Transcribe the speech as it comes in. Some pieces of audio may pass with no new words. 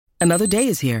Another day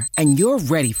is here, and you're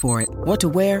ready for it. What to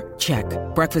wear? Check.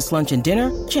 Breakfast, lunch, and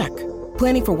dinner? Check.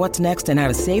 Planning for what's next and how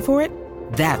to save for it?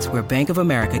 That's where Bank of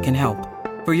America can help.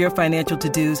 For your financial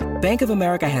to-dos, Bank of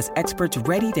America has experts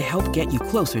ready to help get you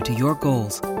closer to your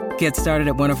goals. Get started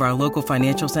at one of our local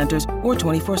financial centers or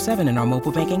 24/7 in our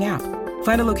mobile banking app.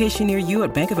 Find a location near you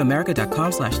at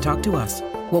bankofamerica.com/talktous.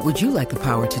 What would you like the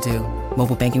power to do?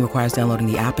 Mobile banking requires downloading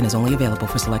the app and is only available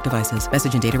for select devices.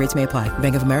 Message and data rates may apply.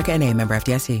 Bank of America N.A., member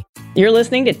FDIC. You're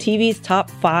listening to TV's Top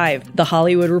 5, the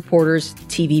Hollywood Reporter's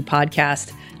TV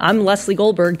podcast. I'm Lesley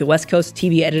Goldberg, the West Coast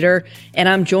TV editor, and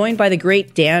I'm joined by the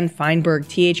great Dan Feinberg,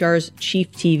 THR's chief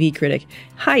TV critic.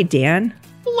 Hi, Dan.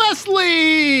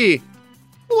 Lesley!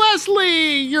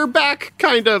 Lesley, you're back,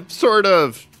 kind of, sort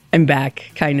of. I'm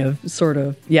back, kind of, sort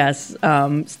of, yes.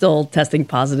 Still testing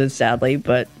positive, sadly,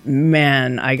 but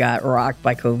man, I got rocked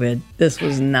by COVID. This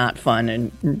was not fun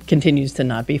and continues to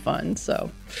not be fun, so...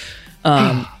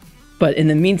 But in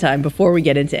the meantime, before we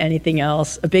get into anything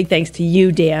else, a big thanks to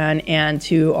you, Dan, and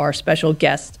to our special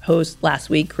guest host last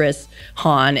week, Chris,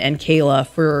 Han, and Kayla,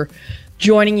 for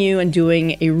joining you and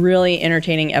doing a really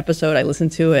entertaining episode. I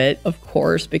listened to it, of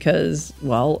course, because,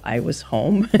 well, I was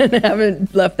home and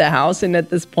haven't left the house in, at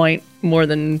this point, more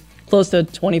than close to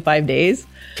 25 days.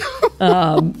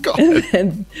 And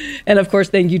of course,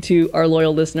 thank you to our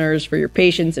loyal listeners for your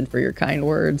patience and for your kind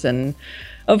words. And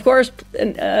of course,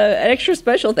 an extra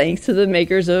special thanks to the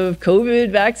makers of COVID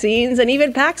vaccines and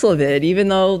even Paxlovid, even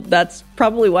though that's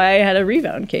probably why I had a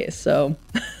rebound case. So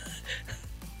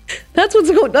that's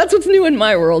what's new in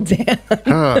my world, Dan.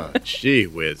 Gee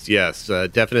whiz. Yes.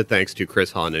 Definite thanks to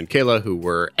Chris, Han, and Kayla, who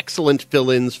were excellent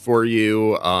fill-ins for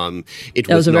you. It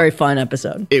was a very fun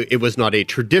episode. It was not a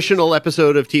traditional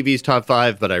episode of TV's Top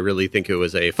 5, but I really think it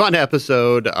was a fun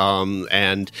episode.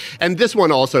 And this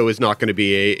one also is not going to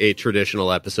be a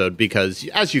traditional episode because,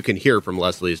 as you can hear from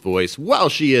Lesley's voice, while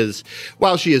she is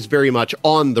very much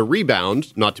on the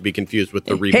rebound, not to be confused with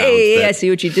the rebound. Hey, I see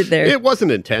what you did there. It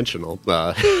wasn't intentional.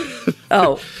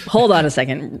 Oh, hold on a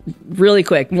second. Really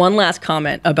quick. One last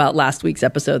comment about last week's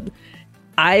episode.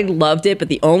 I loved it, but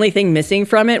the only thing missing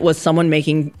from it was someone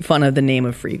making fun of the name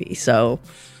of Freebie. So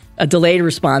a delayed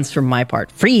response from my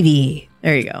part. Freebie.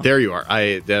 There you go. There you are.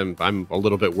 I'm a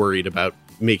little bit worried about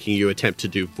making you attempt to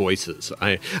do voices.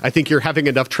 I think you're having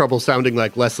enough trouble sounding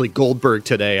like Lesley Goldberg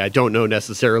today. I don't know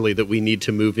necessarily that we need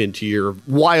to move into your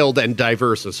wild and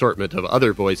diverse assortment of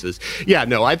other voices. Yeah,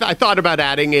 no, I thought about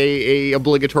adding a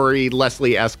obligatory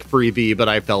Lesley-esque freebie, but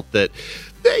I felt that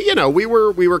we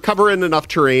were covering enough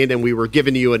terrain and we were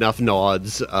giving you enough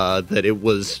nods that it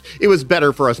was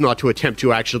better for us not to attempt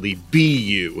to actually be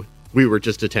you. We were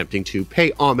just attempting to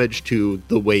pay homage to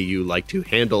the way you like to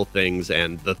handle things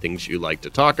and the things you like to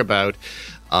talk about.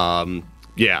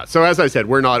 Yeah, so as I said,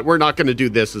 we're not going to do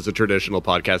this as a traditional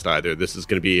podcast either. This is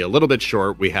going to be a little bit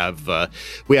short. We have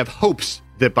hopes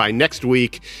that by next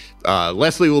week,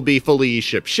 Lesley will be fully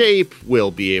shipshape.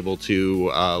 We'll be able to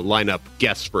line up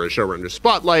guests for a showrunner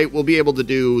spotlight. We'll be able to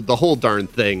do the whole darn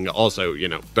thing. Also,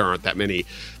 there aren't that many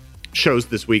shows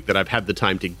this week that I've had the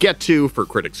time to get to for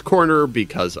Critics Corner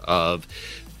because of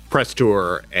press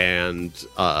tour and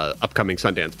upcoming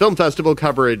Sundance Film Festival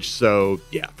coverage. So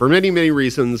yeah, for many, many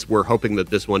reasons, we're hoping that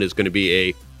this one is going to be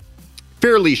a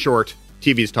fairly short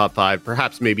TV's Top 5,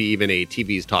 perhaps maybe even a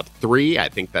TV's Top 3. I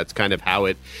think that's kind of how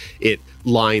it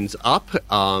lines up.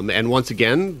 And once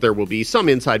again, there will be some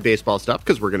inside baseball stuff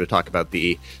because we're going to talk about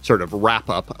the sort of wrap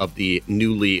up of the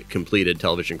newly completed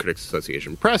Television Critics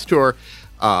Association press tour.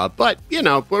 But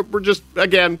we're just,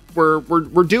 again, we're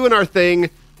doing our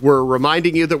thing. We're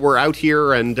reminding you that we're out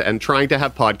here and trying to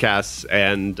have podcasts,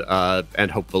 and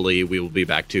hopefully we will be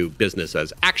back to business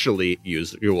as actually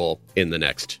usual in the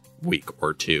next week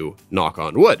or two. Knock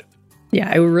on wood. Yeah,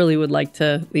 I really would like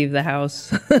to leave the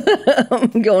house.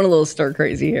 I'm going a little stir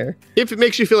crazy here. If it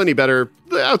makes you feel any better,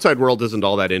 the outside world isn't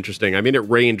all that interesting. I mean, it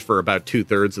rained for about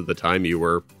 2/3 of the time you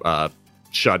were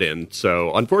shut in.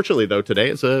 So unfortunately, though, today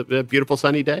is a beautiful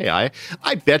sunny day.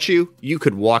 I bet you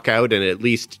could walk out and at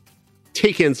least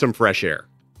take in some fresh air.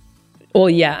 Well,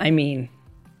 yeah, I mean,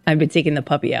 I've been taking the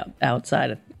puppy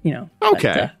outside,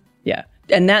 Okay. But, yeah.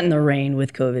 And that in the rain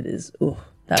with COVID is,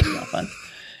 that was not fun.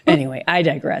 Anyway, I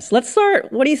digress. Let's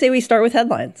start. What do you say we start with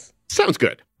headlines? Sounds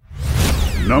good.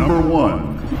 Number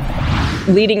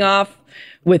 1. Leading off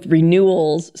with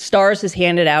renewals, Starz has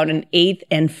handed out an 8th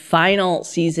and final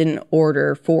season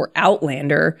order for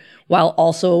Outlander, while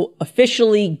also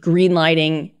officially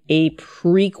greenlighting a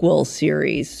prequel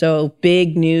series. So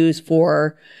big news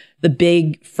for the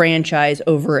big franchise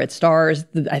over at Starz.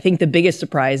 I think the biggest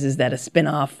surprise is that a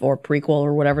spinoff or prequel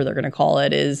or whatever they're going to call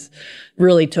it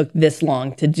really took this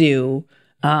long to do.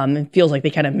 It feels like they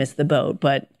kind of missed the boat,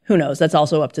 but who knows? That's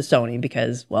also up to Sony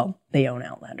because, well, they own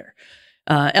Outlander.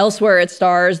 Elsewhere at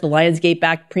Starz, the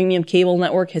Lionsgate-backed premium cable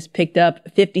network has picked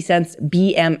up 50 Cent's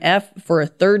BMF for a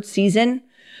third season.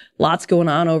 Lots going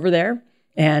on over there.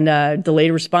 And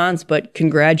delayed response, but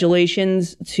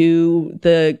congratulations to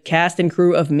the cast and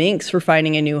crew of Minx for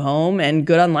finding a new home, and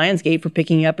good on Lionsgate for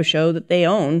picking up a show that they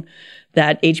own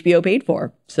that HBO paid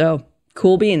for. So,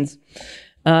 cool beans.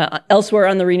 Elsewhere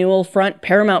on the renewal front,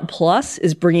 Paramount Plus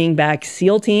is bringing back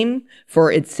SEAL Team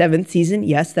for its 7th season.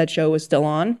 Yes, that show is still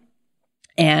on.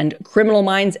 And Criminal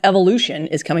Minds Evolution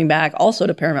is coming back also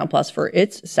to Paramount Plus for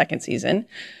its 2nd season.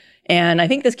 And I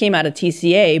think this came out of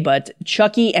TCA, but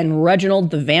Chucky and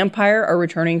Reginald the Vampire are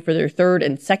returning for their 3rd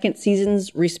and 2nd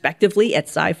seasons, respectively, at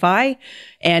Sci-Fi.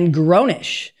 And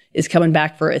Grownish is coming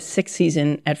back for a 6th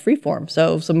season at Freeform.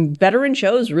 So some veteran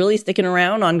shows really sticking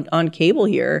around on cable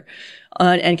here,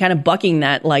 and kind of bucking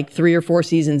that like 3 or 4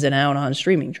 seasons and out on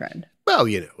streaming trend. Well,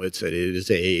 you know, it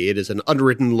is an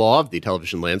unwritten law of the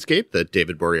television landscape that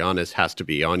David Boreanaz has to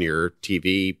be on your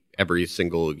TV every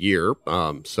single year.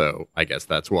 So I guess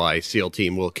that's why SEAL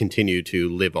Team will continue to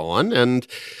live on. And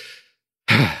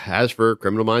as for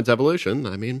Criminal Minds Evolution,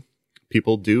 I mean,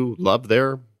 people do love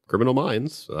their Criminal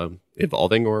Minds,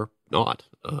 evolving or not.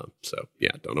 So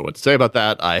yeah, don't know what to say about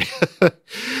that.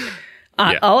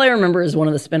 Yeah. All I remember is one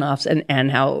of the spinoffs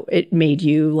and how it made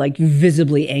you like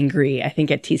visibly angry, I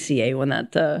think at TCA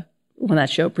when that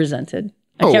show presented.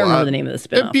 I can't remember the name of the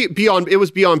spinoff. It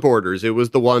was Beyond Borders. It was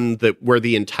the one where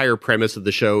the entire premise of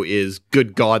the show is,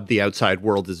 good God, the outside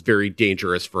world is very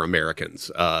dangerous for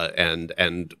Americans,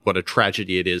 and what a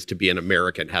tragedy it is to be an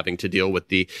American having to deal with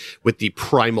the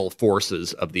primal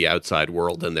forces of the outside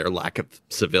world and their lack of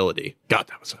civility. God,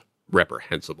 that was a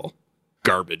reprehensible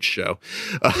garbage show.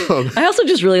 I also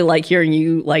just really like hearing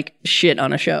you like shit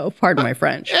on a show. Pardon my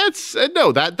French.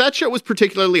 That show was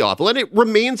particularly awful, and it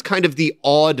remains kind of the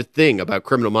odd thing about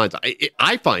Criminal Minds.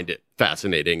 I find it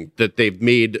fascinating that they've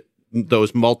made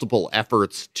those multiple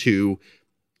efforts to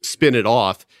spin it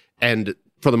off, and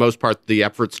for the most part, the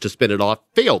efforts to spin it off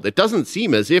failed. It doesn't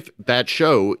seem as if that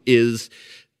show is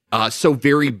so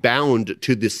very bound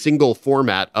to the single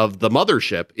format of the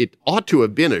mothership. It ought to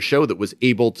have been a show that was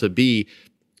able to be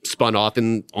spun off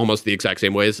in almost the exact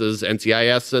same ways as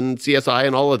NCIS and CSI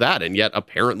and all of that. And yet,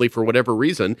 apparently, for whatever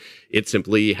reason, it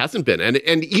simply hasn't been.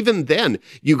 And even then,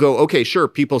 you go, okay, sure,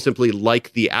 people simply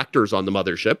like the actors on the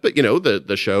mothership, but, you know,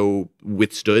 the show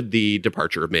withstood the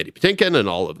departure of Mandy Patinkin and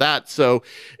all of that. So,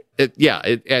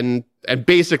 and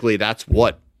basically, that's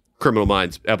what Criminal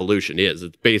Minds Evolution is.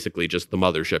 It's basically just the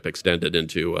mothership extended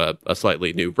into a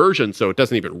slightly new version, so it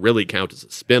doesn't even really count as a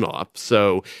spin-off.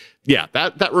 So yeah,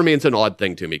 that remains an odd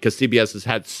thing to me, because CBS has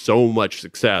had so much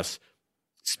success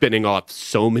spinning off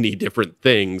so many different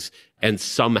things, and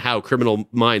somehow Criminal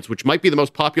Minds, which might be the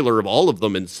most popular of all of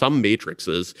them in some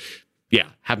matrices,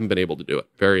 haven't been able to do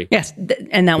it. Yes,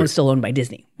 and that one's still owned by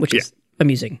Disney, which is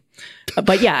amusing.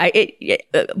 But yeah,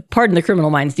 pardon the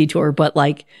Criminal Minds detour, but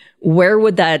like, where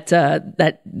would that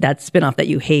spinoff that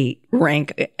you hate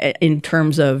rank in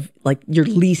terms of like your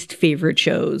least favorite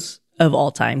shows of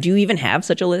all time? Do you even have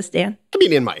such a list, Dan? I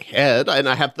mean, in my head, and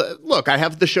I have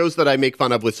the shows that I make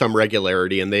fun of with some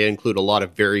regularity, and they include a lot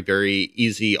of very, very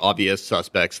easy, obvious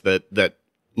suspects that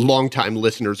longtime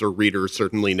listeners or readers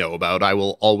certainly know about. I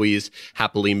will always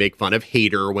happily make fun of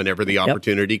Hater whenever the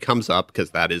opportunity comes up, because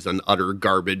that is an utter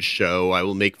garbage show. I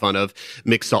will make fun of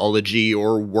Mixology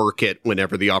or Work It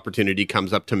whenever the opportunity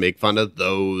comes up to make fun of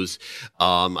those.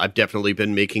 I've definitely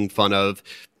been making fun of,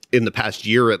 in the past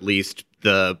year at least,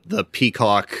 the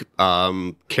Peacock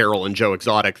Carol and Joe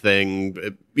Exotic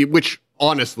thing, which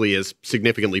honestly is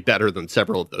significantly better than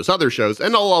several of those other shows.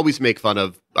 And I'll always make fun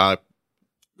of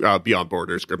Beyond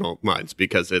Borders, Criminal Minds,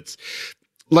 because it's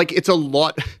a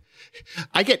lot.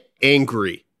 I get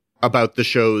angry about the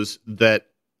shows that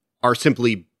are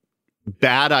simply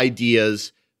bad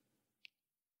ideas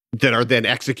that are then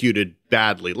executed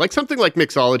badly. Like something like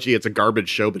Mixology, it's a garbage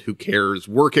show, but who cares?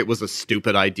 Work It was a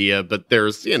stupid idea, but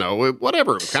there's,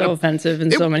 whatever. So offensive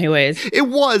in so many ways. It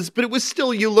was, but it was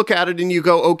still, you look at it and you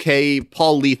go, okay,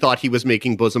 Paul Lee thought he was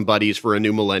making bosom buddies for a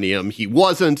new millennium. He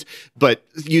wasn't, but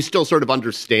you still sort of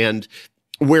understand.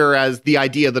 Whereas the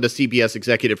idea that a CBS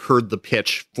executive heard the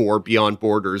pitch for Beyond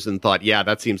Borders and thought, yeah,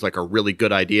 that seems like a really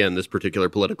good idea in this particular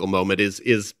political moment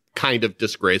is kind of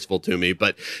disgraceful to me.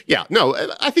 But yeah, no,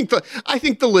 I think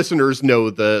the listeners know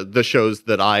the shows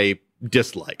that I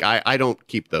dislike. I don't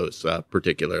keep those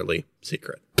particularly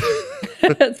secret.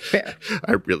 That's fair.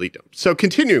 I really don't. So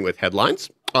continuing with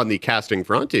headlines on the casting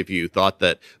front, if you thought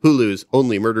that Hulu's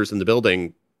Only Murders in the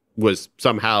Building was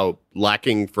somehow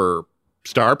lacking for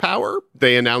star power.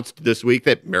 They announced this week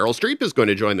that Meryl Streep is going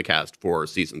to join the cast for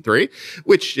season 3,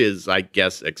 which is, I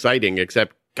guess, exciting,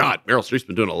 except, God, Meryl Streep's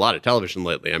been doing a lot of television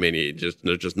lately. I mean, it's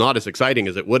just not as exciting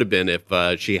as it would have been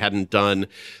if she hadn't done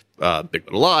Big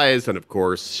Little Lies, and of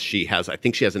course I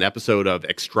think she has an episode of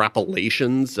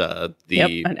Extrapolations,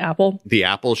 an Apple, the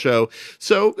Apple show.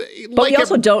 So, but we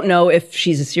also don't know if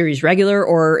she's a series regular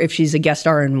or if she's a guest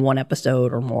star in one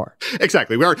episode or more.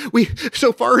 Exactly. We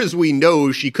so far as we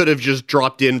know, she could have just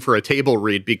dropped in for a table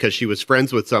read because she was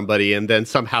friends with somebody, and then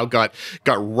somehow got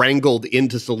wrangled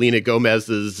into Selena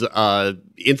Gomez's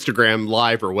Instagram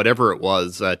Live or whatever it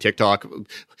was, TikTok,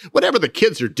 whatever the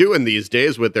kids are doing these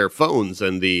days with their phones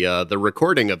and the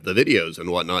recording of the videos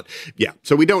and whatnot. Yeah.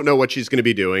 So we don't know what she's going to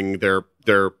be doing.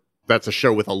 That's a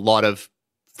show with a lot of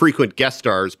frequent guest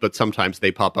stars, but sometimes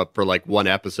they pop up for like one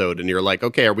episode and you're like,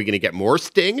 okay, are we going to get more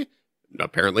Sting?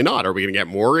 Apparently not. Are we going to get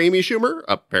more Amy Schumer?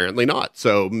 Apparently not.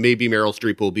 So maybe Meryl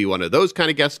Streep will be one of those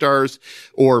kind of guest stars,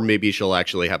 or maybe she'll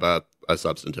actually have a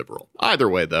substantive role. Either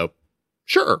way, though,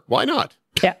 sure, why not?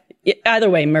 Yeah. Either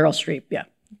way, Meryl Streep. Yeah.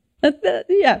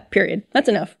 Yeah, period. That's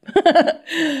enough.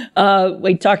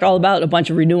 We talked all about a bunch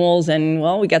of renewals, and,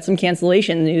 well, we got some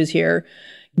cancellation news here.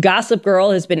 Gossip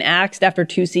Girl has been axed after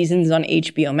 2 seasons on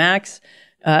HBO Max.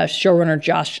 Showrunner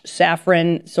Josh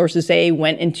Safran, sources say,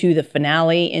 went into the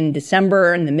finale in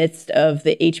December in the midst of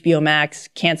the HBO Max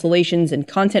cancellations and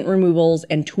content removals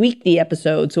and tweaked the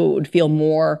episode so it would feel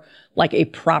more like a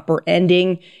proper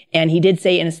ending. And he did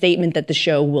say in a statement that the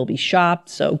show will be shopped.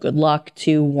 So good luck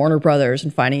to Warner Brothers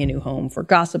in finding a new home for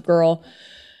Gossip Girl.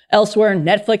 Elsewhere,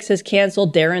 Netflix has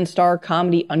canceled Darren Star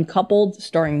comedy Uncoupled,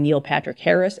 starring Neil Patrick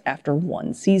Harris, after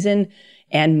 1 season.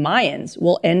 And Mayans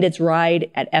will end its ride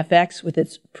at FX with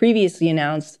its previously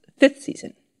announced 5th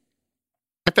season.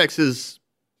 FX is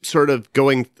sort of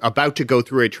about to go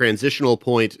through a transitional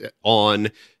point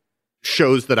on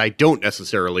shows that I don't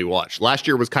necessarily watch. Last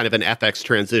year was kind of an FX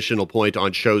transitional point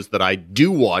on shows that I do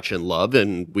watch and love,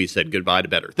 and we said goodbye to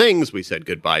Better Things, we said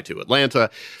goodbye to Atlanta,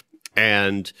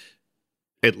 and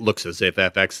it looks as if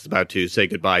FX is about to say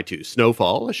goodbye to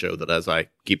Snowfall, a show that, as I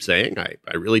keep saying, I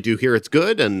really do hear it's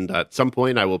good, and at some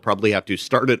point I will probably have to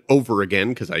start it over again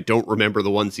because I don't remember the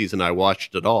 1 season I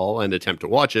watched at all and attempt to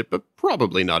watch it, but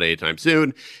probably not anytime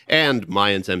soon. And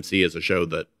Mayans MC is a show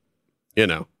that,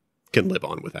 can live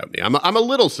on without me. I'm a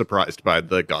little surprised by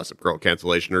the Gossip Girl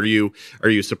cancellation. Are you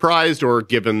surprised, or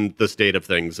given the state of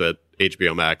things at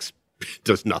HBO Max,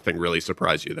 does nothing really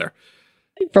surprise you there?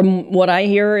 From what I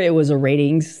hear, it was a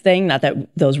ratings thing. Not that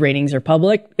those ratings are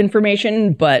public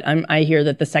information, but I hear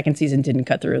that the 2nd season didn't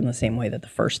cut through in the same way that the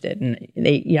first did. And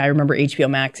I remember HBO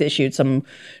Max issued some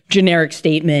generic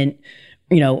statement,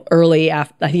 early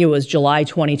after, I think it was July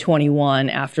 2021,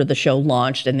 after the show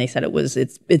launched, and they said it was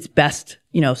its best,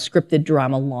 scripted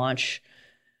drama launch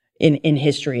in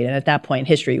history. And at that point,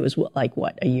 history was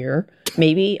a year,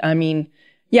 maybe? I mean,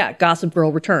 yeah, Gossip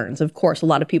Girl returns. Of course, a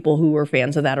lot of people who were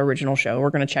fans of that original show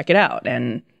were going to check it out,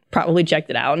 and probably checked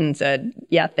it out and said,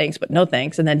 yeah, thanks, but no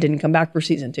thanks, and then didn't come back for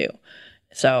season 2.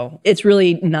 So it's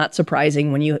really not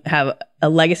surprising when you have a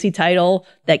legacy title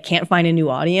that can't find a new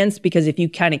audience, because if you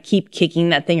kind of keep kicking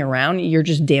that thing around, you're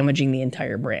just damaging the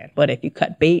entire brand. But if you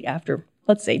cut bait after,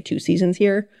 let's say, 2 seasons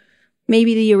here,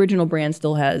 maybe the original brand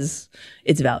still has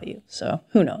its value. So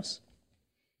who knows?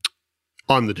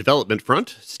 On the development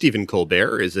front, Stephen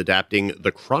Colbert is adapting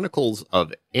The Chronicles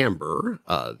of Amber,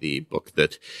 the book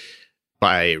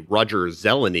by Roger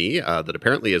Zeleny, that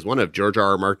apparently is one of George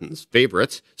R.R. Martin's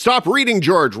favorites. Stop reading,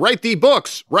 George! Write the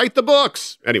books! Write the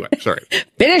books! Anyway, sorry.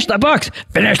 Finish the books!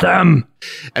 Finish them!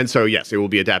 And so, yes, it will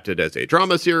be adapted as a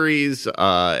drama series,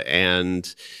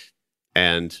 and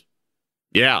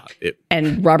yeah.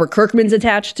 And Robert Kirkman's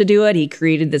attached to do it. He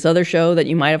created this other show that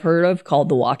you might have heard of called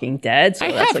The Walking Dead.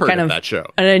 So that's heard of that show.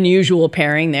 An unusual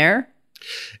pairing there.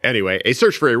 Anyway, a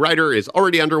search for a writer is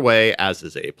already underway, as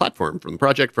is a platform from the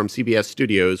project from CBS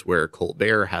Studios, where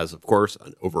Colbert has, of course,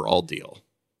 an overall deal.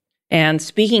 And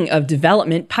speaking of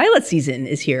development, pilot season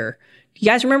is here. Do you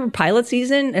guys remember pilot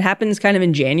season? It happens kind of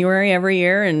in January every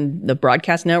year, and the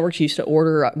broadcast networks used to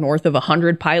order north of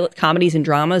 100 pilot comedies and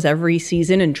dramas every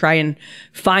season and try and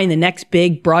find the next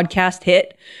big broadcast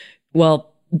hit.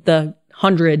 Well, the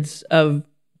hundreds of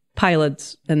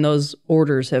pilots and those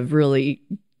orders have really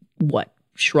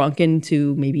shrunken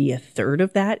to maybe a third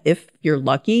of that, if you're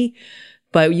lucky.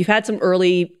 But you've had some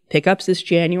early pickups this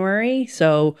January.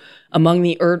 So among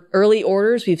the early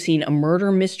orders, we've seen a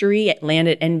murder mystery land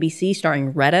at NBC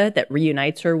starring Retta that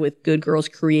reunites her with Good Girls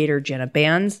creator Jenna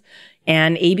Bans.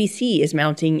 And ABC is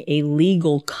mounting a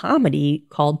legal comedy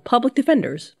called Public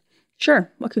Defenders.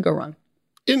 Sure, what could go wrong?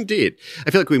 Indeed.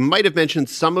 I feel like we might have mentioned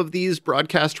some of these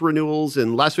broadcast renewals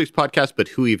in last week's podcast, but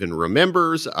who even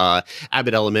remembers?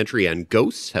 Abbott Elementary and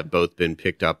Ghosts have both been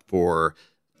picked up for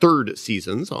third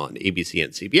seasons on ABC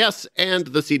and CBS, and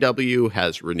the CW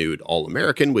has renewed All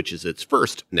American, which is its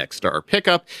first Next Star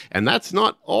pickup. And that's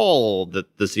not all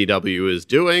that the CW is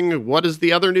doing. What is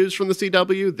the other news from the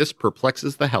CW? This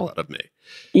perplexes the hell out of me.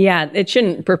 Yeah, it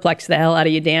shouldn't perplex the hell out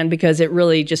of you, Dan, because it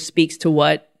really just speaks to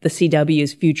what the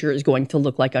CW's future is going to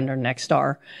look like under Next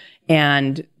Star.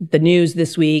 And the news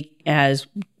this week, as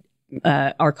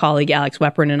our colleague Alex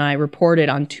Weprin and I reported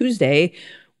on Tuesday,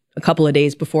 a couple of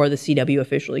days before the CW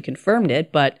officially confirmed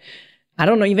it, but I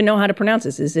don't even know how to pronounce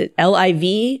this. Is it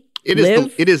L-I-V? It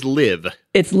is Live.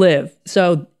 It's Live.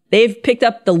 So they've picked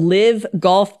up the Live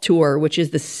Golf Tour, which is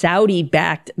the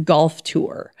Saudi-backed golf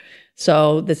tour.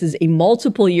 So this is a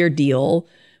multiple-year deal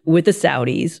with the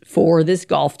Saudis for this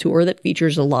golf tour that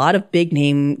features a lot of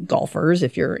big-name golfers,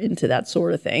 if you're into that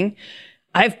sort of thing.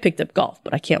 I've picked up golf,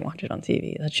 but I can't watch it on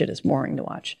TV. That shit is boring to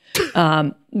watch.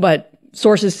 But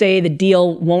sources say the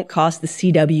deal won't cost the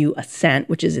CW a cent,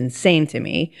 which is insane to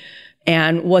me.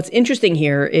 And what's interesting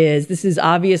here is this is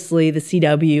obviously the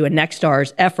CW and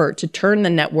Nextstar's effort to turn the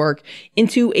network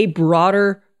into a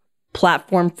broader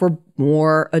platform for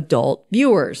more adult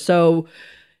viewers. So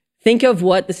think of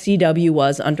what the CW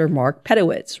was under Mark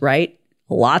Pedowitz, right?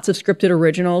 Lots of scripted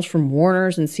originals from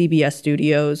Warner's and CBS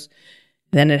studios.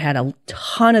 Then it had a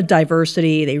ton of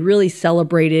diversity. They really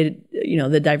celebrated,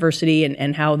 the diversity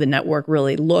and how the network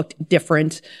really looked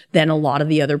different than a lot of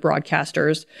the other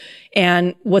broadcasters.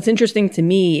 And what's interesting to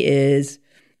me is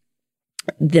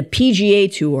the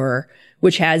PGA Tour,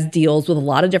 which has deals with a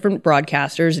lot of different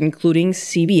broadcasters, including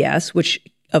CBS, which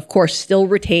of course still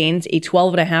retains a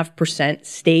 12.5%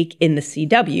 stake in the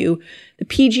CW. The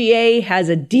PGA has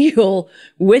a deal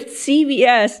with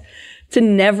CBS to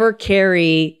never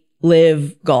carry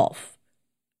Live Golf.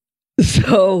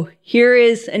 So here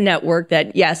is a network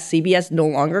that, yes, CBS no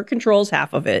longer controls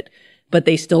half of it, but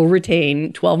they still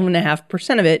retain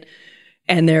 12.5% of it.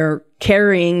 And they're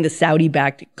carrying the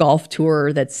Saudi-backed golf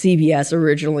tour that CBS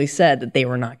originally said that they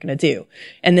were not going to do.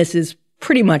 And this is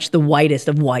pretty much the whitest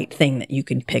of white thing that you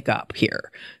can pick up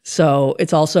here. So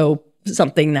it's also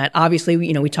something that obviously,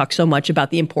 we talk so much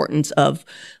about the importance of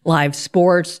live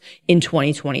sports in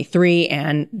 2023,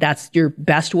 and that's your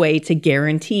best way to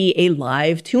guarantee a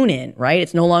live tune-in, right?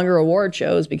 It's no longer award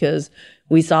shows because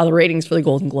we saw the ratings for the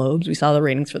Golden Globes. We saw the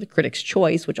ratings for the Critics'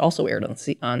 Choice, which also aired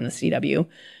on the CW.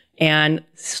 And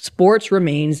sports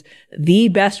remains the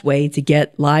best way to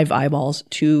get live eyeballs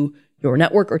to your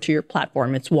network or to your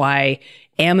platform. It's why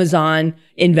Amazon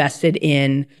invested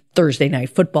in Thursday Night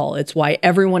Football. It's why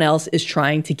everyone else is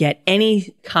trying to get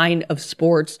any kind of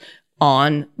sports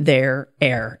on their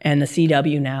air. And the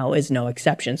CW now is no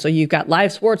exception. So you've got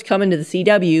live sports coming to the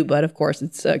CW, but of course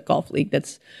it's a golf league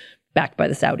that's backed by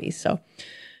the Saudis. So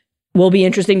will be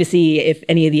interesting to see if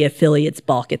any of the affiliates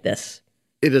balk at this.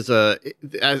 It is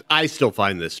I still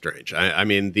find this strange. I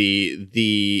mean,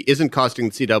 the isn't costing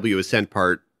the CW a cent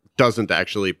part doesn't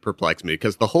actually perplex me,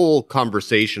 because the whole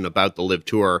conversation about the Live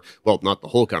Tour, well, not the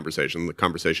whole conversation, the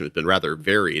conversation has been rather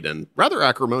varied and rather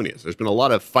acrimonious. There's been a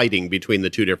lot of fighting between the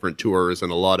two different tours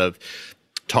and a lot of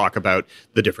talk about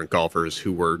the different golfers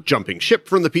who were jumping ship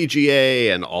from the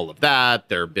PGA and all of that.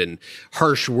 There have been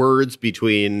harsh words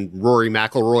between Rory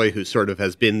McIlroy, who sort of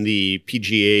has been the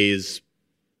PGA's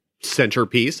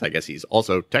centerpiece. I guess he's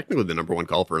also technically the number one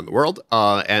golfer in the world,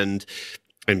 and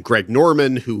Greg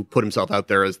Norman, who put himself out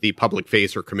there as the public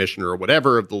face or commissioner or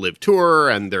whatever of the Live Tour.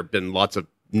 And there have been lots of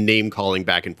name calling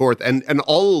back and forth. And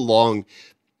all along,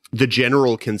 the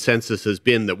general consensus has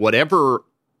been that whatever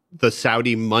the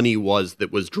Saudi money was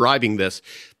that was driving this,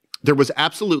 there was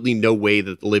absolutely no way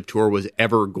that the Live Tour was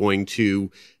ever going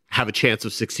to have a chance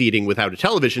of succeeding without a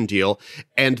television deal.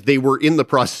 And they were in the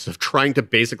process of trying to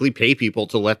basically pay people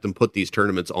to let them put these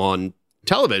tournaments on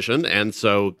television. And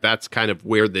so that's kind of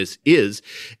where this is.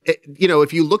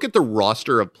 If you look at the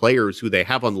roster of players who they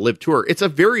have on the Live Tour, it's a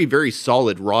very, very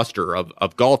solid roster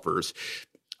of golfers.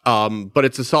 But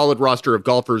it's a solid roster of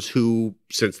golfers who,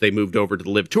 since they moved over to the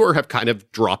Live Tour, have kind of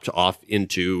dropped off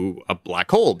into a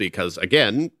black hole because,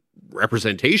 again,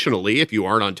 representationally, if you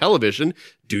aren't on television,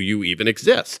 do you even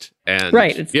exist? And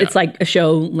right. It's like a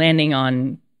show landing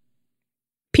on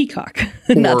Peacock.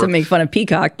 Not to make fun of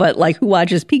Peacock, but like, who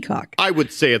watches Peacock? I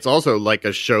would say it's also like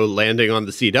a show landing on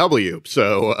the CW.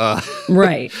 So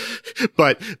right.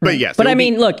 But yes. But I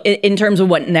mean, look, in terms of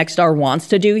what Nexstar wants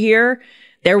to do here,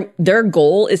 their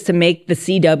goal is to make the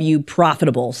CW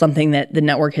profitable, something that the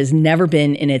network has never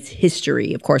been in its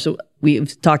history. Of course,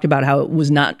 we've talked about how it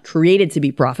was not created to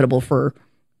be profitable for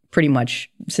pretty much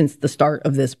since the start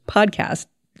of this podcast,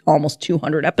 almost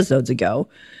 200 episodes ago.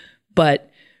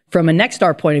 But from a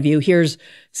Nexstar point of view, here's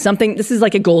something, this is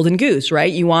like a golden goose,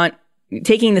 right? You want,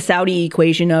 taking the Saudi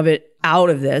equation of it out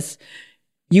of this,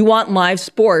 you want live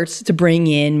sports to bring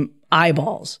in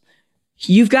eyeballs.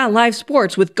 You've got live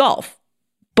sports with golf,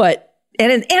 but,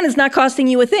 and it's not costing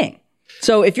you a thing.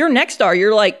 So if you're Nexstar,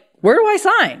 you're like, where do I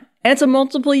sign? And it's a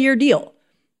multiple year deal.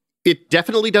 It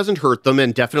definitely doesn't hurt them,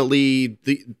 and definitely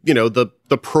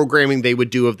the programming they would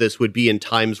do of this would be in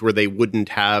times where they wouldn't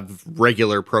have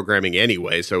regular programming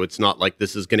anyway. So it's not like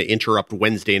this is going to interrupt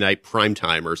Wednesday night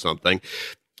primetime or something.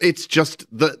 It's just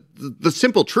the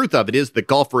simple truth of it is that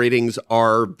golf ratings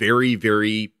are very,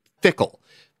 very fickle.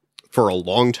 For a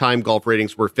long time, golf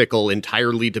ratings were fickle,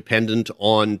 entirely dependent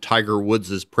on Tiger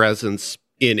Woods' presence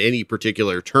in any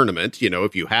particular tournament. You know,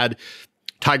 if you had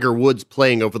Tiger Woods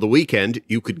playing over the weekend,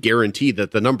 you could guarantee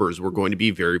that the numbers were going to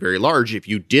be very, very large. If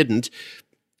you didn't,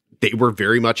 they were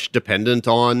very much dependent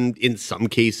on, in some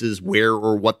cases, where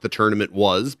or what the tournament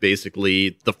was,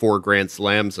 basically the 4 Grand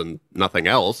Slams and nothing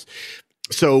else.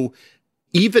 So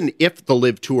even if the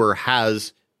Live Tour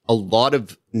has a lot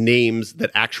of names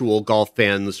that actual golf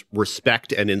fans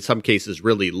respect and in some cases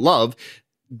really love,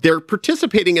 they're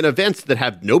participating in events that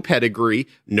have no pedigree,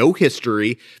 no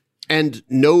history, and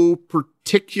no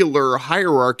particular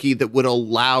hierarchy that would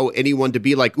allow anyone to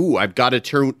be like, ooh, I've got to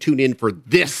tune in for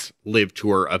this Live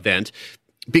Tour event,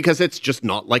 because it's just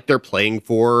not like they're playing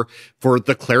for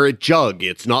the Claret Jug.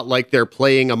 It's not like they're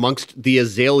playing amongst the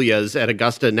azaleas at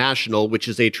Augusta National, which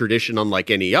is a tradition unlike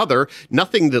any other.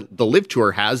 Nothing that the Live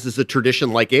Tour has is a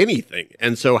tradition like anything.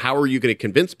 And so how are you going to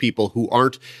convince people who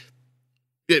aren't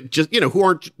who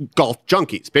aren't golf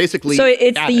junkies, basically? So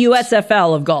it's addicts. The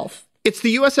USFL of golf. It's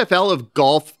the USFL of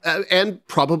golf, and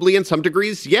probably in some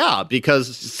degrees, yeah,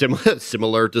 because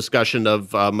similar discussion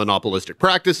of monopolistic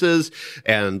practices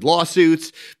and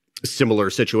lawsuits,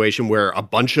 similar situation where a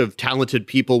bunch of talented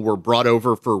people were brought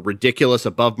over for ridiculous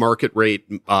above market rate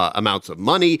amounts of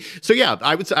money. So yeah,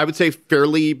 I would say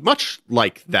fairly much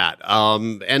like that.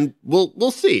 And we'll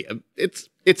see.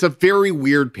 It's a very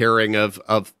weird pairing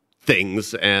of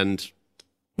things, and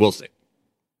we'll see.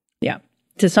 Yeah.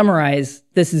 To summarize,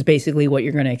 this is basically what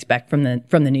you're going to expect from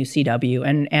the new CW.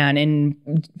 And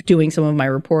in doing some of my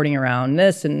reporting around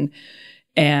this and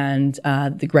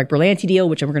the Greg Berlanti deal,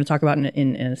 which we're going to talk about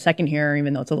in a second here,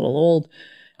 even though it's a little old,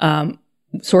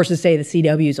 sources say the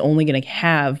CW is only going to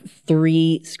have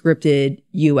 3 scripted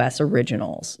U.S.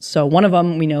 originals. So one of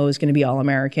them we know is going to be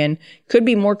All-American. Could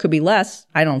be more, could be less.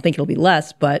 I don't think it'll be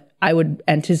less, but I would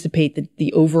anticipate that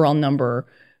the overall number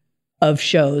of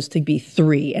shows to be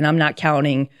 3. And I'm not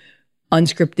counting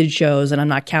unscripted shows, and I'm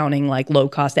not counting like low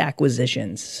cost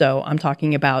acquisitions. So I'm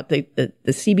talking about the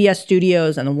CBS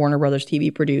studios and the Warner Brothers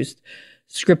TV produced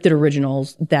scripted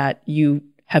originals that you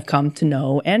have come to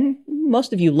know and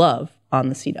most of you love on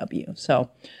the CW. So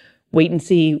wait and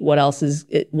see what else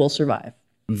it will survive.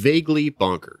 Vaguely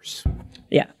bonkers.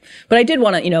 Yeah. But I did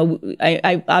want to,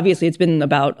 I obviously it's been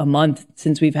about a month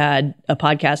since we've had a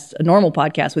normal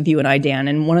podcast with you and I, Dan.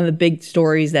 And one of the big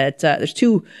stories that, there's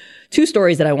two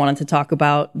stories that I wanted to talk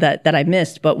about that I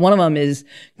missed. But one of them is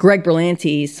Greg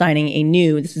Berlanti signing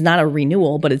this is not a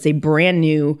renewal, but it's a brand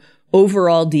new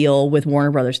overall deal with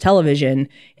Warner Brothers Television.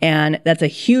 And that's a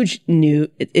huge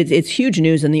it's huge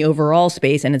news in the overall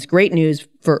space, and it's great news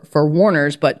for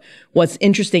Warner's. But what's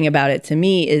interesting about it to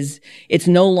me is it's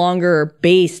no longer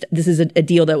based. This is a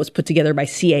deal that was put together by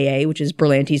CAA, which is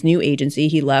Berlanti's new agency.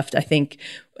 He left, I think,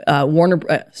 he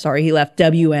left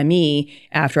WME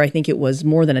after I think it was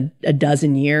more than a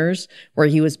dozen years where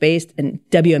he was based. And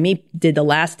WME did the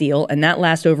last deal, and that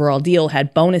last overall deal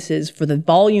had bonuses for the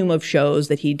volume of shows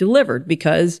that he delivered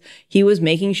because he was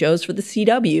making shows for the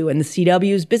CW, and the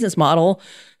CW's business model,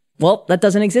 well, that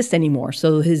doesn't exist anymore.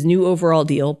 So his new overall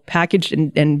deal, packaged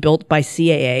and built by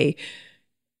CAA,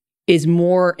 is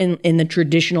more in the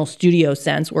traditional studio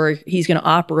sense, where he's going to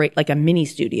operate like a mini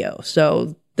studio.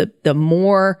 So the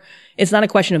more, it's not a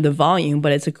question of the volume,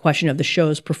 but it's a question of the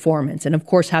show's performance. And of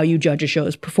course, how you judge a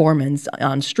show's performance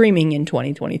on streaming in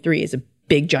 2023 is a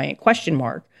big, giant question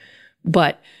mark.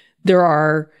 But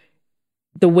the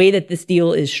way that this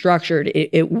deal is structured,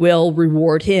 it will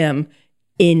reward him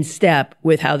in step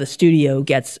with how the studio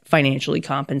gets financially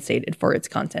compensated for its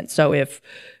content. So if,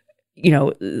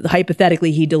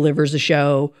 hypothetically, he delivers a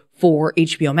show for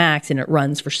HBO Max and it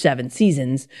runs for 7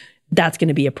 seasons, that's going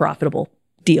to be a profitable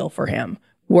deal for him.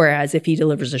 Whereas if he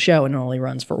delivers a show and it only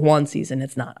runs for 1 season,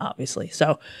 it's not, obviously.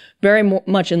 So very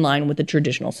much in line with the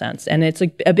traditional sense. And it's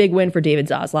a big win for David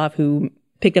Zaslav, who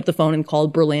picked up the phone and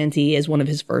called Berlanti as one of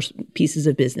his first pieces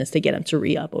of business to get him to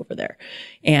re-up over there.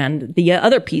 And the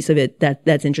other piece of it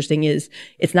that's interesting is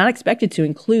it's not expected to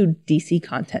include DC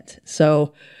content.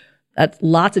 So that's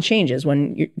lots of changes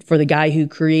for the guy who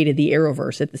created the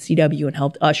Arrowverse at the CW and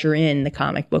helped usher in the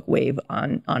comic book wave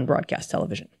on broadcast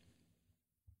television.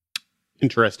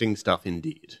 Interesting stuff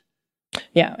indeed.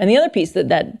 Yeah. And the other piece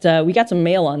that we got some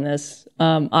mail on this,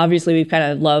 obviously we've kind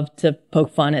of loved to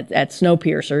poke fun at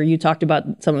Snowpiercer. You talked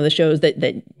about some of the shows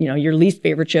that, your least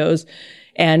favorite shows.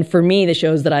 And for me, the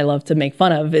shows that I love to make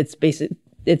fun of, it's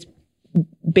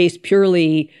based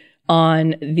purely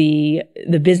on the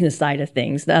business side of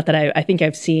things. Not that I think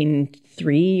I've seen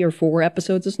 3 or 4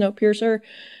 episodes of Snowpiercer.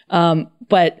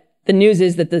 But the news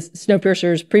is that the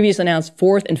Snowpiercer's previously announced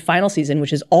 4th and final season,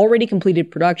 which has already completed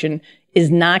production,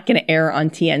 is not going to air on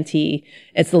TNT.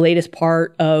 It's the latest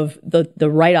part of the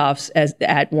write-offs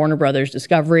at Warner Brothers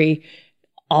Discovery,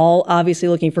 all obviously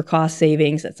looking for cost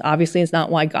savings. It's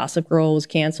not why Gossip Girl was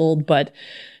canceled, but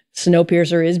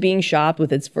Snowpiercer is being shopped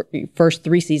with its first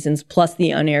 3 seasons plus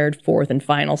the unaired 4th and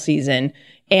final season.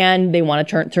 And they want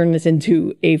to turn this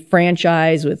into a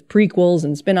franchise with prequels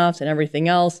and spinoffs and everything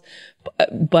else.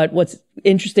 But what's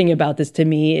interesting about this to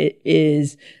me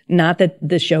is not that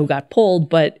the show got pulled,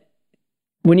 but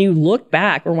when you look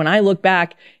back, or when I look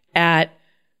back at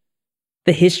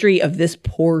the history of this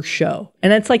poor show,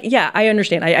 and it's like, yeah, I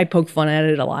understand. I poke fun at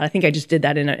it a lot. I think I just did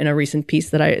that in a recent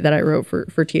piece that I wrote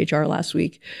for THR last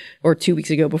week or 2 weeks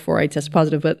ago before I tested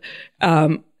positive. But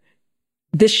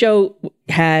this show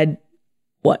had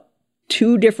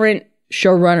 2 different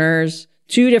showrunners,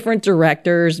 2 different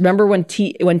directors. Remember when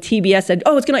TBS said,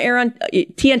 "Oh, it's going to air on,"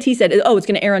 TNT said, "Oh, it's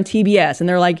going to air on TBS," and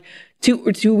they're like,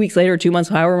 2 weeks later, 2 months,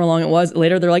 however long it was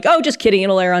later, they're like, "Oh, just kidding,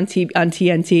 it'll air on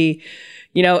TNT."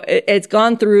 It's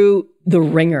gone through the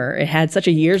ringer. It had such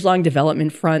a years-long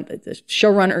development front. The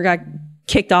showrunner got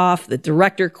kicked off. The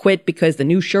director quit because the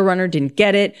new showrunner didn't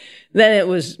get it. Then it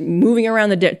was moving around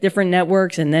the different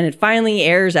networks, and then it finally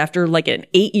airs after like an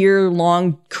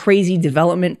 8-year-long crazy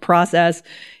development process.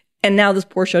 And now this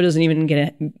poor show doesn't even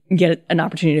get an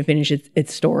opportunity to finish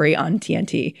its story on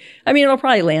TNT. I mean, it'll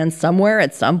probably land somewhere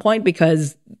at some point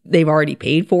because they've already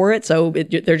paid for it. So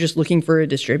they're just looking for a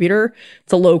distributor.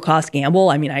 It's a low-cost gamble.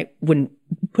 I mean, I wouldn't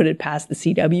put it past the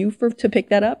CW to pick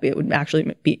that up. It would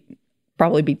actually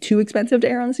probably be too expensive to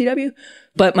air on the CW.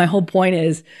 But my whole point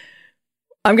is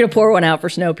I'm going to pour one out for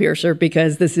Snowpiercer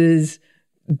because this is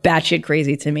batshit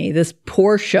crazy to me. This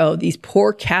poor show, these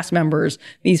poor cast members,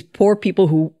 these poor people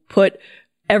who put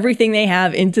everything they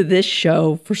have into this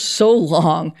show for so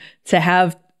long to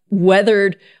have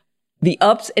weathered the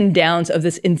ups and downs of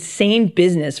this insane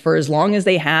business for as long as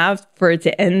they have, for it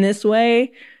to end this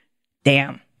way.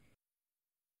 Damn.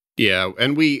 Yeah,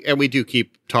 and we do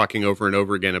keep talking over and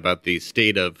over again about the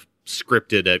state of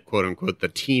scripted at quote unquote the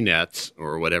T-nets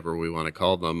or whatever we want to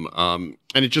call them.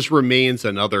 And it just remains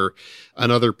another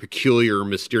peculiar,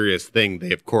 mysterious thing.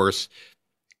 They, of course,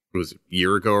 it was a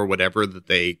year ago or whatever that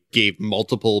they gave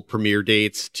multiple premiere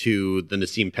dates to the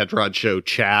Nassim Pedrad show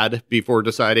Chad before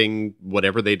deciding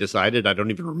whatever they decided. I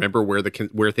don't even remember where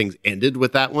things ended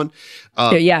with that one.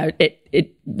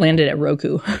 It landed at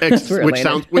Roku,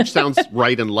 which sounds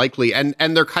right and likely. And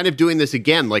they're kind of doing this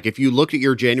again. Like if you look at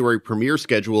your January premiere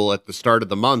schedule at the start of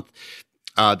the month,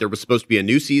 there was supposed to be a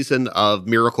new season of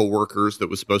Miracle Workers that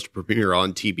was supposed to premiere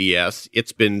on TBS.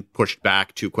 It's been pushed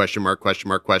back to ?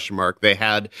 They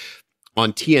had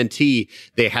on TNT,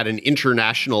 they had an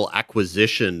international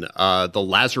acquisition, the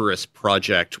Lazarus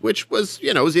Project, which was,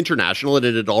 it was international and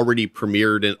it had already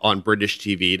premiered on British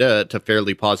TV to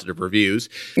fairly positive reviews.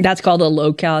 That's called a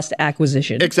low-cost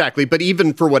acquisition. Exactly. But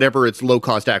even for whatever its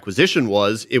low-cost acquisition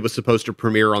was, it was supposed to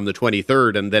premiere on the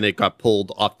 23rd, and then it got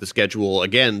pulled off the schedule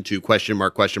again to ?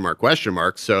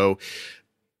 So,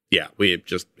 yeah, we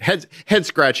just head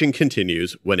scratching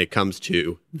continues when it comes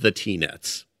to the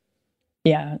T-nets.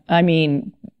 Yeah, I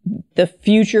mean, the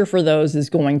future for those is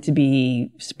going to be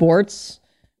sports,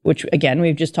 which, again,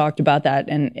 we've just talked about that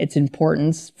and its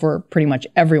importance for pretty much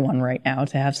everyone right now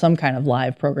to have some kind of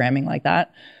live programming like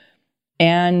that.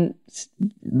 And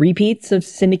repeats of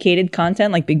syndicated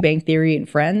content like Big Bang Theory and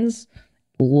Friends,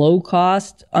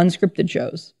 low-cost, unscripted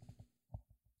shows.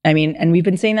 I mean, and we've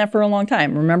been saying that for a long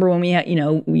time. Remember when we had,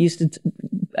 we used to,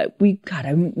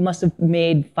 I must have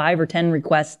made 5 or 10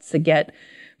 requests to get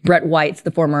Brett White's,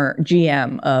 the former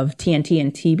GM of TNT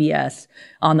and TBS,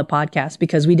 on the podcast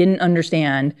because we didn't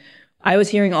understand. I was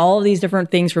hearing all of these different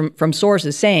things from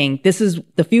sources saying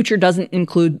the future doesn't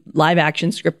include live action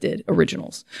scripted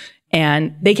originals.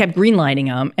 And they kept greenlighting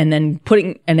them and then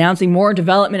announcing more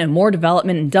development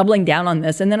and doubling down on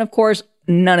this. And then, of course,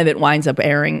 none of it winds up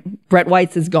airing. Brett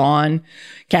Weitz is gone.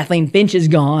 Kathleen Finch is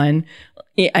gone.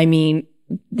 I mean,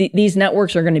 these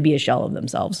networks are going to be a shell of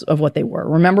themselves, of what they were.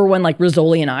 Remember when like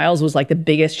Rizzoli and Isles was like the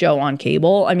biggest show on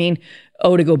cable? I mean,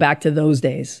 to go back to those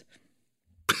days.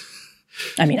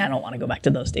 I mean, I don't want to go back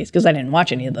to those days because I didn't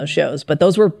watch any of those shows, but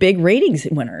those were big ratings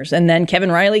winners. And then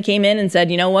Kevin Riley came in and said,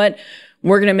 you know what?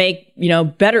 We're going to make,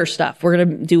 better stuff. We're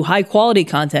going to do high quality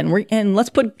content. And let's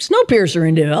put Snowpiercer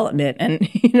in development. And,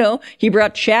 he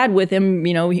brought Chad with him,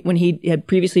 when he had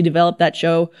previously developed that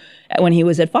show when he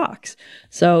was at Fox.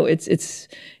 So it's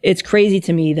crazy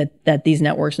to me that these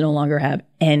networks no longer have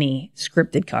any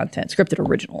scripted content, scripted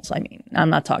originals. I mean,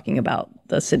 I'm not talking about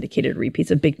the syndicated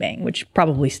repeats of Big Bang, which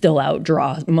probably still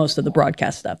outdraw most of the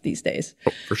broadcast stuff these days.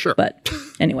 Oh, for sure. But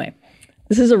anyway.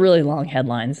 This is a really long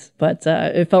headlines, but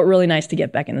it felt really nice to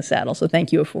get back in the saddle. So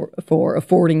thank you for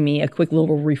affording me a quick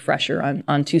little refresher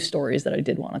on two stories that I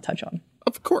did want to touch on.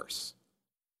 Of course.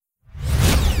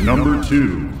 Number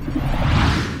 2.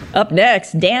 Up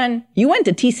next, Dan, you went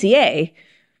to TCA.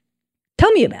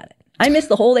 Tell me about it. I missed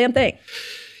the whole damn thing.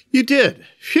 You did.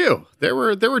 Phew. There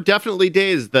were definitely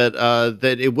days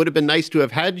that it would have been nice to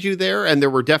have had you there, and there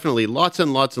were definitely lots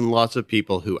and lots and lots of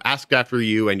people who asked after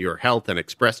you and your health and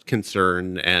expressed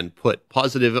concern and put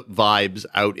positive vibes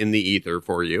out in the ether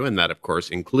for you, and that, of course,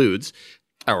 includes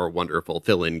our wonderful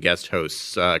fill-in guest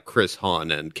hosts, Chris, Hahn,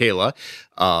 and Kayla,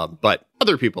 but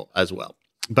other people as well.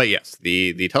 But yes,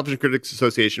 the Television Critics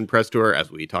Association press tour,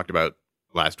 as we talked about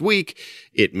last week,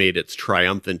 it made its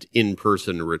triumphant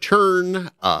in-person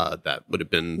return. That would have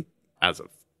been as of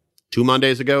 2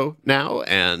 Mondays ago now.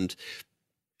 And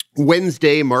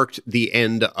Wednesday marked the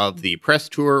end of the press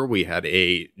tour. We had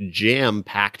a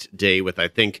jam-packed day with, I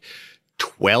think,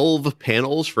 12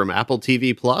 panels from Apple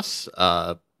TV Plus.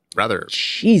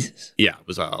 Jesus. Yeah, it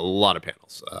was a lot of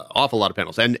panels, awful lot of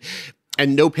panels. And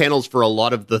no panels for a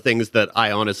lot of the things that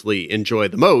I honestly enjoy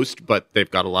the most, but they've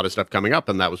got a lot of stuff coming up,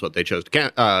 and that was what they chose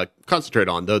to concentrate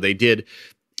on. Though they did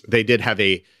have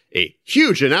a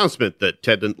huge announcement that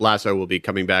Ted Lasso will be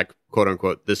coming back, quote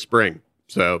unquote, this spring.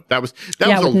 So that was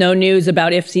with no news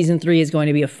about if season 3 is going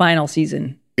to be a final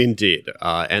season. Indeed.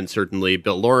 And certainly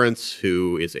Bill Lawrence,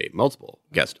 who is a multiple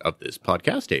guest of this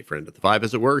podcast, a friend of the five,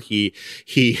 as it were, he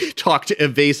talked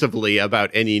evasively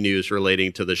about any news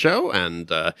relating to the show,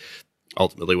 and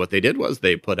ultimately what they did was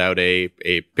they put out a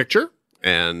picture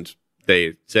and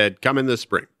they said, come in this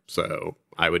spring. So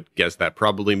I would guess that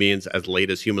probably means as late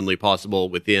as humanly possible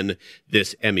within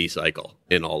this Emmy cycle,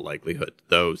 in all likelihood.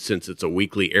 Though since it's a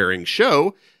weekly airing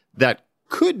show, that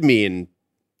could mean,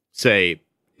 say,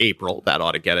 April. That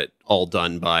ought to get it all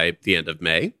done by the end of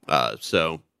May.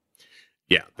 So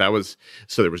there was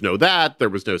no that. There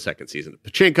was no second season of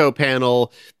Pachinko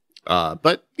panel.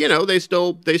 But they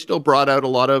still brought out a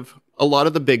lot of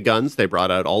the big guns. They brought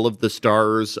out all of the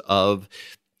stars of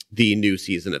the new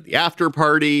season of The After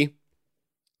Party.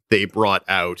 They brought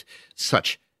out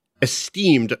such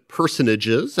esteemed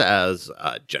personages as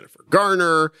Jennifer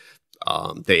Garner.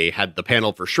 They had the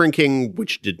panel for Shrinking,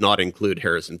 which did not include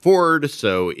Harrison Ford.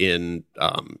 So in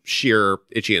sheer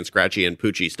Itchy and Scratchy and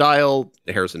Poochie style,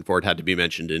 Harrison Ford had to be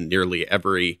mentioned in nearly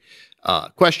every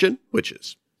question, which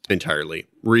is entirely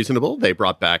reasonable. They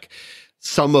brought back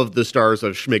some of the stars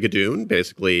of Schmigadoon,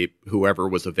 basically whoever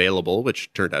was available,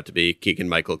 which turned out to be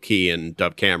Keegan-Michael Key and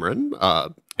Dove Cameron.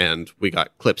 And we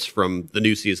got clips from the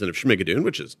new season of Schmigadoon,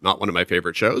 which is not one of my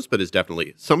favorite shows, but is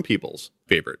definitely some people's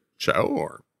favorite show,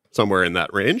 or somewhere in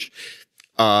that range.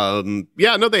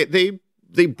 They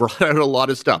brought out a lot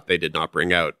of stuff. They did not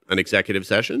bring out an executive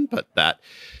session, but that...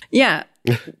 Yeah.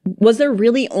 Was there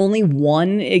really only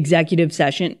one executive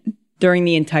session during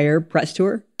the entire press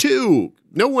tour? 2.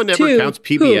 No one ever counts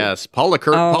PBS. Who? Paula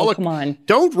Kerr. Oh, come on.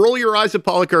 Don't roll your eyes at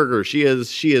Paula Kerr. She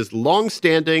is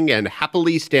long-standing and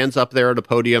happily stands up there at a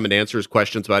podium and answers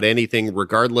questions about anything,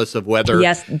 regardless of whether...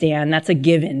 Yes, Dan, that's a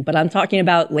given. But I'm talking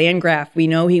about Landgraf. We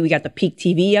know we got the Peak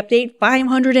TV update,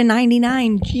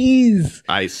 599. Jeez.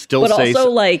 I still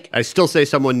say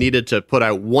someone needed to put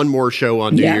out one more show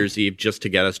on New Year's Eve just to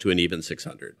get us to an even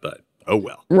 600. But oh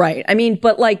well. Right. I mean,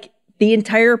 but like the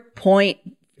entire point...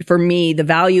 For me, the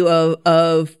value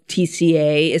of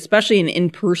TCA, especially an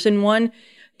in-person one,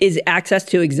 is access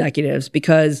to executives,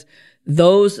 because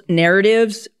those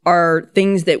narratives are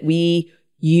things that we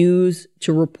use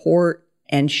to report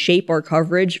and shape our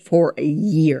coverage for a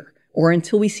year, or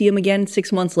until we see them again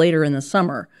 6 months later in the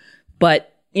summer.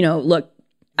 But, look,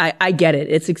 I get it.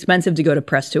 It's expensive to go to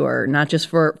press tour, not just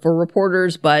for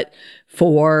reporters, but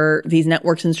for these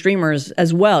networks and streamers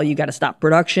as well. You got to stop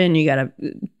production. You got to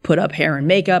put up hair and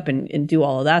makeup and do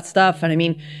all of that stuff. And I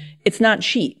mean, it's not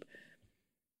cheap.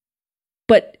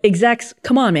 But execs,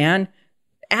 come on, man.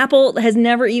 Apple has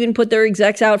never even put their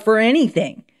execs out for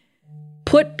anything.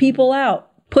 Put people out.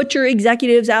 Put your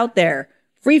executives out there.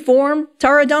 Freeform,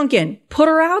 Tara Duncan, put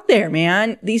her out there,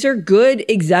 man. These are good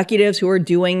executives who are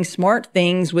doing smart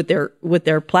things with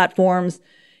their platforms,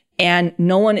 and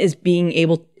no one's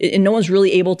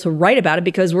really able to write about it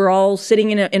because we're all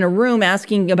sitting in a room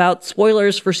asking about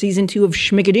spoilers for season 2 of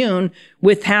Schmigadoon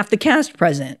with half the cast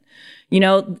present. You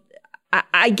know,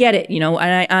 I get it, you know,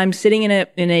 and I'm sitting in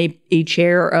a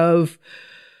chair of,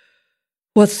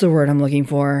 what's the word I'm looking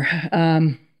for?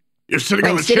 You're sitting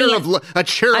on a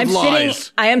chair of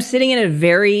lies. I am sitting in a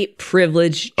very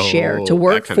privileged chair to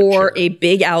work for a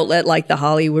big outlet like The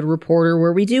Hollywood Reporter,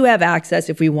 where we do have access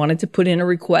if we wanted to put in a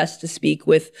request to speak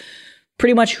with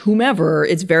pretty much whomever.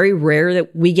 It's very rare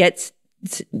that we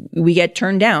get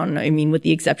turned down. I mean, with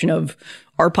the exception of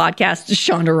our podcast,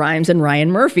 Shonda Rhimes and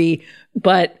Ryan Murphy.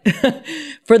 But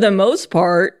for the most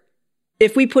part,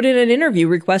 if we put in an interview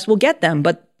request, we'll get them.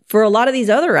 But for a lot of these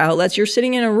other outlets, you're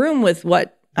sitting in a room with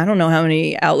I don't know how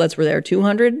many outlets were there,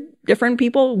 200 different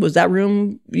people? Was that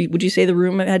room, would you say the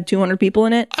room had 200 people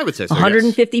in it? I would say so,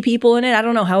 150 yes. people in it? I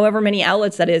don't know, however many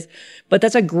outlets that is. But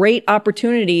that's a great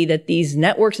opportunity that these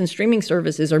networks and streaming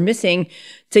services are missing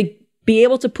to be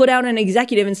able to put out an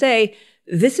executive and say,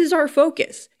 this is our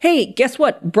focus. Hey, guess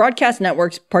what? Broadcast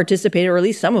networks participated, or at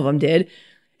least some of them did.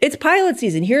 It's pilot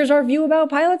season. Here's our view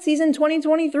about pilot season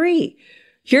 2023.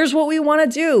 Here's what we want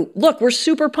to do. Look, we're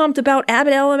super pumped about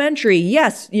Abbott Elementary.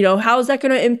 Yes, you know, how is that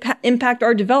going to impact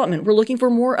our development? We're looking for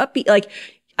more upbeat. Like,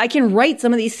 I can write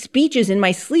some of these speeches in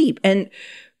my sleep, and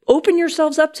open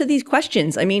yourselves up to these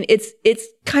questions. I mean, it's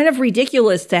kind of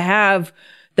ridiculous to have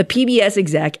the PBS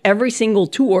exec every single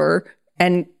tour,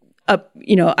 and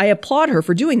you know, I applaud her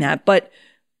for doing that. But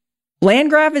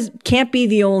Landgraf can't be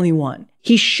the only one.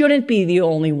 He shouldn't be the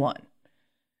only one.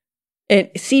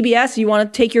 At CBS, you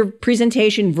want to take your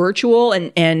presentation virtual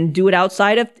and do it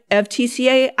outside of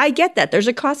TCA? I get that. There's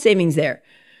a cost savings there.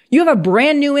 You have a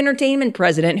brand new entertainment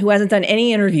president who hasn't done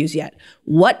any interviews yet.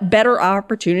 What better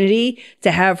opportunity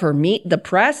to have her meet the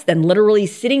press than literally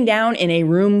sitting down in a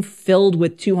room filled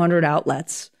with 200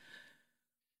 outlets?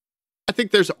 I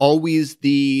think there's always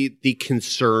the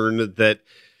concern that,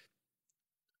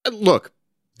 look,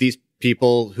 these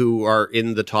people who are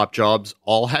in the top jobs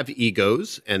all have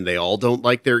egos, and they all don't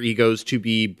like their egos to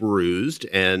be bruised.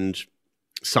 And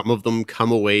some of them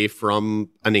come away from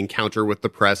an encounter with the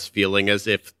press feeling as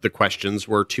if the questions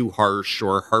were too harsh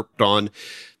or harped on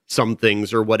some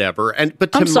things or whatever.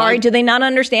 But I'm sorry, do they not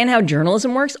understand how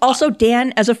journalism works? Also,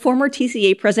 Dan, as a former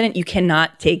TCA president, you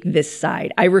cannot take this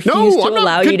side. I refuse to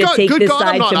allow you to take this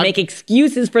side to make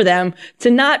excuses for them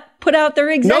to not put out their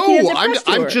executives. No,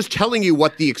 I'm just telling you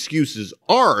what the excuses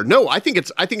are. No, I think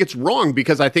it's wrong,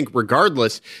 because I think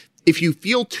regardless, if you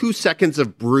feel 2 seconds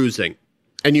of bruising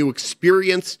and you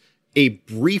experience a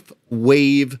brief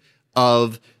wave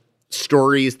of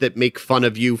stories that make fun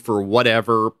of you for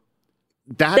whatever,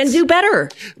 then do better.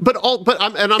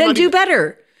 Do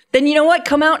better. Then you know what?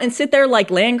 Come out and sit there like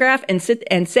Landgraf and sit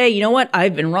and say, you know what?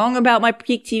 I've been wrong about my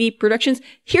peak TV productions.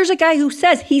 Here's a guy who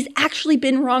says he's actually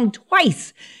been wrong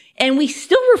twice. And we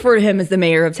still refer to him as the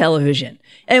mayor of television.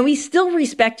 And we still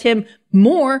respect him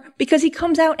more because he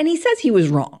comes out and he says he was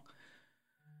wrong.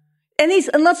 And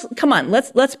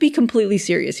let's be completely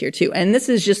serious here too. And this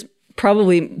is just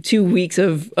probably 2 weeks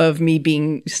of me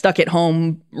being stuck at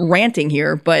home ranting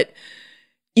here, but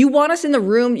you want us in the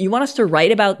room, you want us to write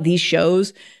about these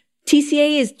shows.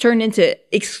 TCA is turned into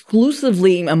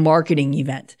exclusively a marketing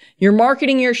event. You're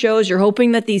marketing your shows. You're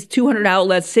hoping that these 200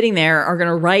 outlets sitting there are going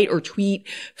to write or tweet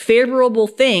favorable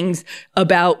things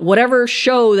about whatever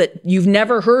show that you've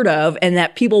never heard of and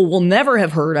that people will never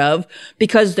have heard of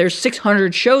because there's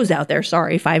 600 shows out there.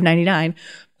 Sorry, $5.99.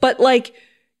 But like,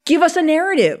 give us a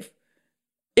narrative.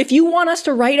 If you want us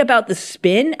to write about the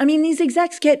spin, I mean, these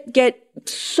execs get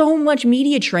so much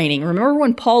media training. Remember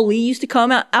when Paul Lee used to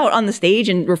come out on the stage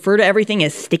and refer to everything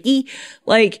as sticky?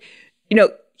 Like, you know,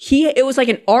 it was like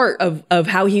an art of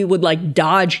how he would like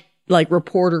dodge like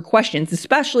reporter questions,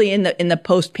 especially in the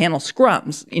post panel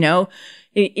scrums. You know,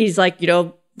 he's like, you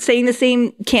know, saying the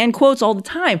same canned quotes all the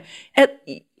time.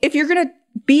 If you're going to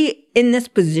be in this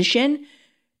position,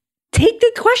 take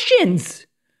the questions.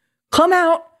 Come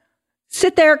out.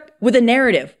 Sit there with a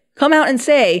narrative. Come out and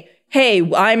say,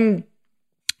 hey, I'm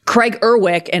Craig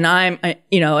Erwick, and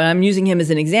I'm using him as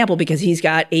an example because he's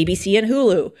got ABC and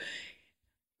Hulu.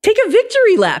 Take a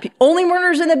victory lap. Only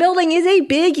Murders in the Building is a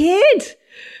big hit.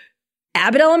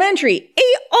 Abbott Elementary,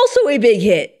 also a big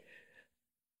hit.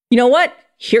 You know what?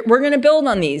 Here, we're going to build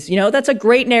on these. You know, that's a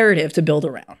great narrative to build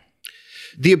around.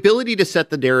 The ability to set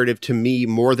the narrative, to me,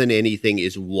 more than anything,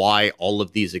 is why all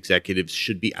of these executives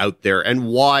should be out there, and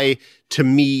why, to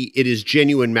me, it is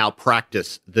genuine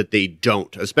malpractice that they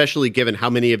don't, especially given how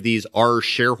many of these are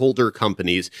shareholder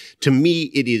companies. To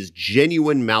me, it is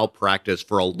genuine malpractice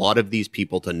for a lot of these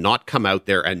people to not come out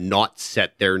there and not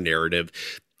set their narrative,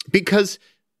 because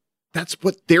that's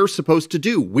what they're supposed to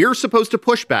do. We're supposed to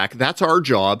push back. That's our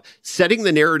job. Setting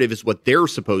the narrative is what they're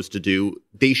supposed to do.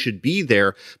 They should be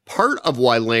there. Part of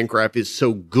why Landgraf is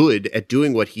so good at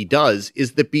doing what he does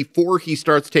is that before he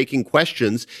starts taking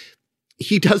questions,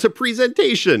 he does a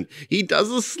presentation. He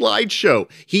does a slideshow.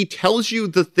 He tells you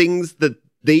the things that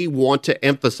they want to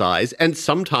emphasize. And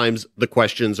sometimes the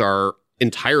questions are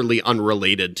entirely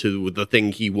unrelated to the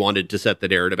thing he wanted to set the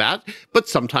narrative at, but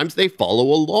sometimes they follow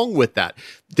along with that.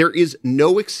 There is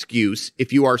no excuse,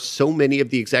 if you are so many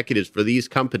of the executives for these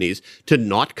companies, to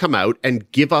not come out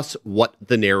and give us what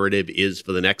the narrative is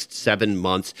for the next 7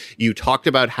 months. You talked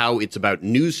about how it's about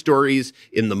news stories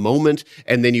in the moment,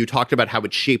 and then you talked about how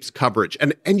it shapes coverage.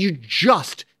 And you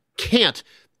just can't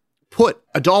put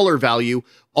a dollar value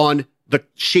on the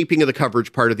shaping of the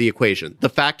coverage part of the equation. The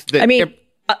fact that...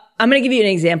 I'm going to give you an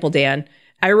example, Dan.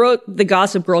 I wrote the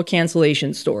Gossip Girl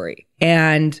cancellation story,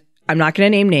 and I'm not going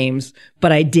to name names,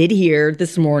 but I did hear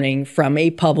this morning from a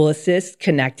publicist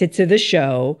connected to the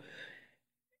show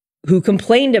who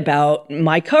complained about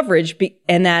my coverage,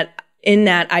 and that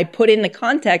I put in the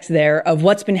context there of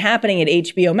what's been happening at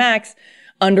HBO Max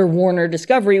under Warner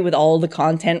Discovery with all the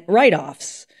content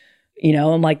write-offs. You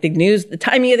know, I'm like, the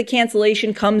timing of the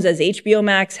cancellation comes as HBO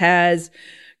Max has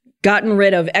gotten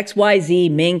rid of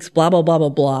XYZ, Minx, blah, blah, blah, blah,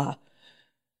 blah,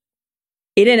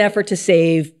 in an effort to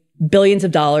save billions of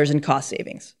dollars in cost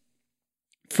savings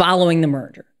following the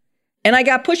merger. And I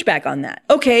got pushback on that.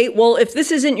 Okay, well, if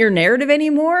this isn't your narrative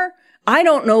anymore, I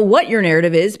don't know what your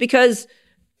narrative is, because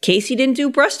Casey didn't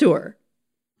do press tour.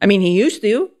 I mean, he used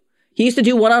to. He used to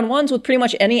do one-on-ones with pretty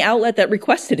much any outlet that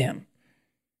requested him.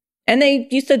 And they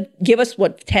used to give us,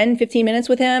 10, 15 minutes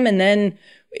with him, and then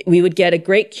we would get a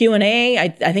great Q&A. I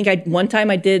think one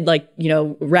time I did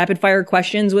rapid fire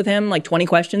questions with him, like 20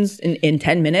 questions in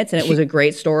 10 minutes. And it was a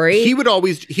great story. He would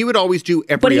always do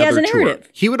every other tour.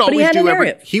 He would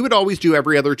always do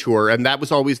every other tour. And that was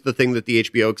always the thing that the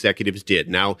HBO executives did.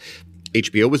 Now,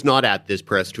 HBO was not at this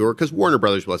press tour because Warner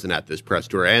Brothers wasn't at this press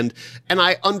tour. And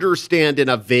I understand in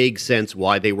a vague sense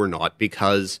why they were not,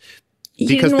 because you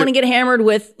didn't want to get hammered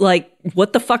with, like,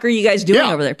 what the fuck are you guys doing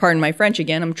over there? Pardon my French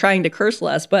again. I'm trying to curse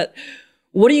less, but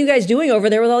what are you guys doing over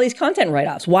there with all these content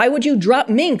write-offs? Why would you drop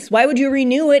Minx? Why would you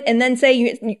renew it and then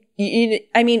say,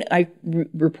 I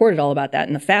reported all about that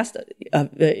in the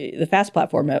Fast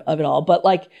platform of it all. But,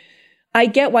 like, I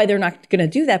get why they're not going to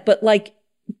do that. But, like,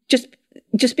 just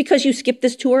because you skip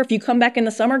this tour, if you come back in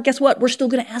the summer, guess what? We're still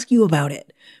going to ask you about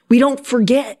it. We don't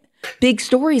forget big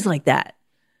stories like that.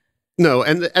 No,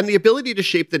 and the ability to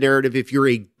shape the narrative, if you're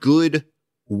a good,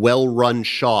 well-run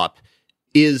shop,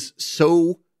 is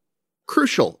so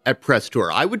crucial at press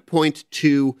tour. I would point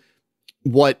to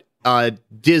what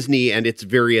Disney and its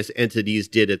various entities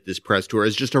did at this press tour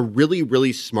as just a really,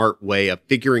 really smart way of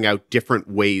figuring out different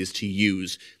ways to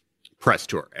use press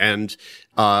tour. And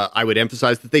I would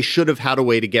emphasize that they should have had a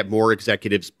way to get more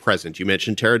executives present. You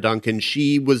mentioned Tara Duncan.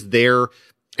 She was there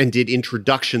and did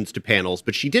introductions to panels,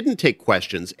 but she didn't take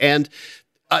questions. And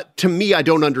to me, I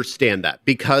don't understand that,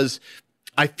 because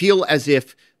I feel as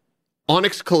if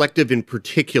Onyx Collective in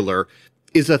particular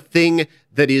is a thing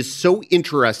that is so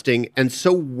interesting and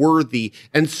so worthy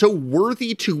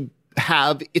to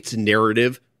have its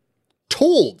narrative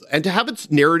told and to have its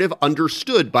narrative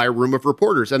understood by a room of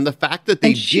reporters. And the fact that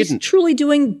they she's truly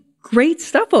doing great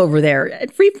stuff over there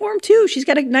at Freeform too. She's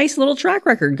got a nice little track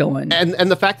record going. And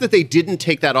the fact that they didn't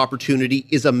take that opportunity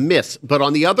is a miss. But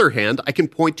on the other hand, I can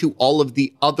point to all of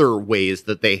the other ways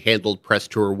that they handled press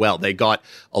tour well. They got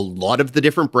a lot of the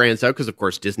different brands out because, of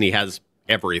course, Disney has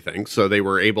everything. So they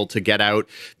were able to get out,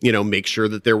 make sure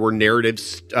that there were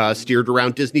narratives steered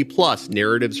around Disney Plus,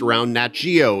 narratives around Nat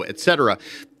Geo, etc.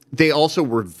 They also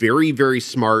were very, very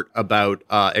smart about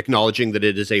acknowledging that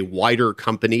it is a wider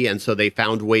company, and so they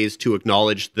found ways to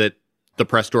acknowledge that the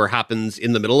press tour happens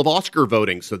in the middle of Oscar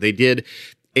voting. So they did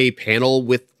a panel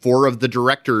with 4 of the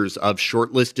directors of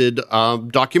shortlisted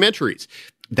documentaries.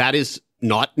 That is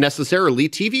not necessarily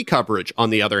TV coverage. On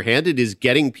the other hand, it is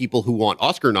getting people who want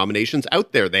Oscar nominations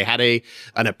out there. They had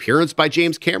an appearance by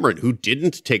James Cameron, who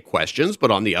didn't take questions,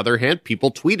 but on the other hand, people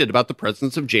tweeted about the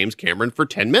presence of James Cameron for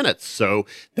 10 minutes. So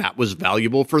that was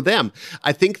valuable for them.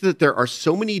 I think that there are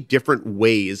so many different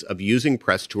ways of using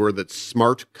press tour that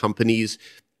smart companies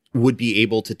would be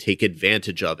able to take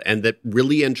advantage of, and that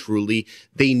really and truly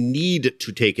they need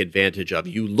to take advantage of.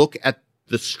 You look at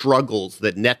the struggles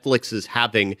that Netflix is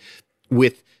having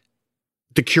with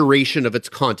the curation of its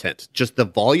content, just the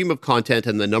volume of content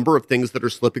and the number of things that are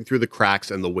slipping through the cracks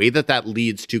and the way that that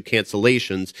leads to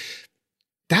cancellations.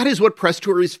 That is what Press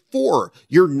Tour is for.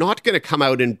 You're not going to come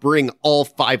out and bring all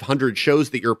 500 shows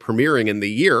that you're premiering in the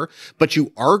year, but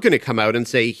you are going to come out and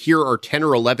say, here are 10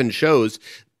 or 11 shows,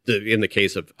 in the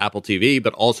case of Apple TV,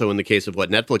 but also in the case of what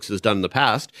Netflix has done in the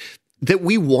past, that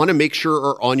we want to make sure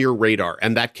are on your radar.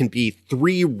 And that can be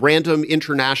 3 random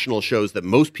international shows that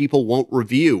most people won't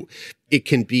review. It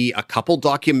can be a couple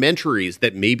documentaries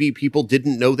that maybe people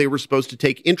didn't know they were supposed to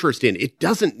take interest in. It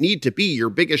doesn't need to be your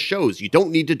biggest shows. You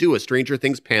don't need to do a Stranger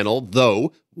Things panel,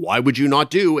 though. Why would you not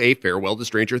do a Farewell to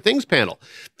Stranger Things panel?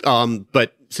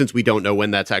 But since we don't know when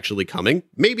that's actually coming,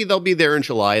 maybe they'll be there in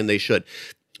July, and they should.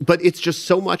 But it's just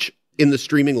so much in the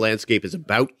streaming landscape is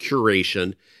about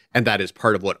curation. And that is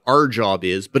part of what our job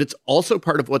is, but it's also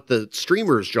part of what the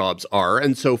streamers' jobs are.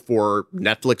 And so for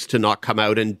Netflix to not come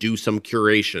out and do some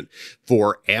curation,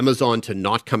 for Amazon to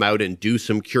not come out and do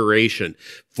some curation,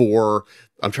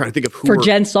 I'm trying to think of who. For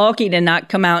Jen Psaki to not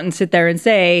come out and sit there and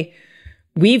say,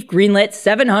 we've greenlit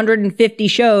 750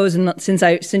 shows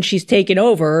since she's taken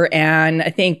over, and I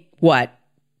think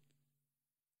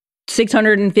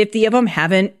 650 of them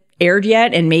haven't aired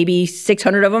yet, and maybe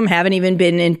 600 of them haven't even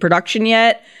been in production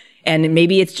yet. And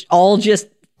maybe it's all just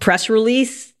press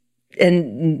release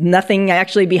and nothing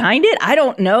actually behind it. I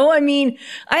don't know. I mean,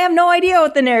 I have no idea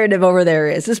what the narrative over there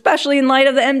is, especially in light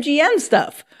of the MGM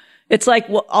stuff. It's like,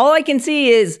 well, all I can see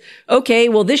is, okay,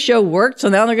 well, this show worked, so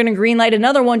now they're going to greenlight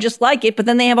another one just like it, but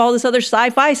then they have all this other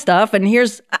sci-fi stuff, and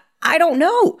I don't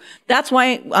know. That's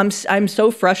why I'm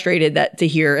so frustrated to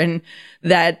hear, and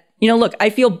that, look, I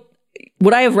feel,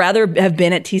 would I have rather have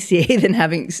been at TCA than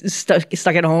having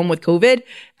stuck at home with COVID?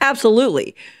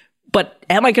 Absolutely. But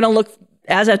am I going to look,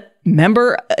 as a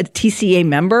TCA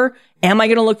member, am I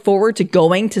going to look forward to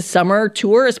going to summer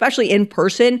tour, especially in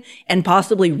person, and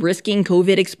possibly risking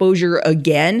COVID exposure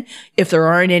again if there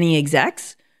aren't any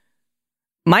execs?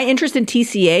 My interest in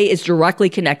TCA is directly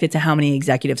connected to how many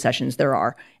executive sessions there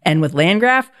are. And with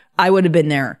Landgraf, I would have been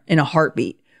there in a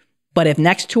heartbeat. But if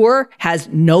next tour has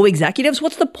no executives,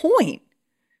 what's the point?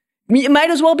 It might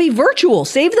as well be virtual.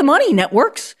 Save the money,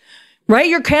 networks, right?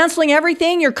 You're canceling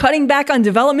everything. You're cutting back on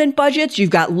development budgets. You've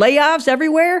got layoffs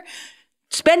everywhere.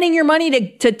 Spending your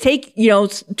money to take,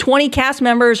 20 cast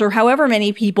members or however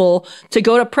many people to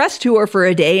go to press tour for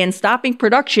a day and stopping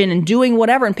production and doing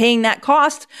whatever and paying that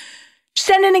cost.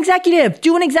 Send an executive.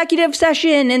 Do an executive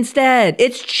session instead.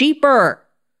 It's cheaper.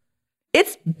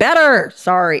 It's better.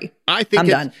 Sorry. I'm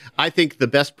done. I think the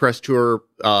best press tour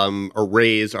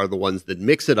arrays are the ones that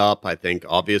mix it up. I think,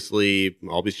 obviously, I'm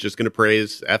always just going to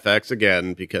praise FX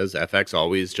again, because FX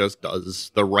always just does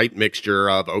the right mixture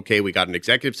of, okay, we got an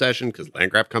executive session because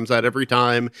Landgraf comes out every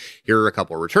time. Here are a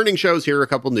couple of returning shows. Here are a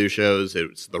couple new shows.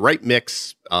 It's the right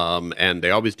mix, and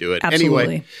they always do it. Absolutely.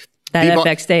 Anyway, that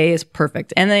FX day is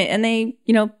perfect. And they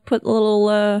put a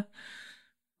little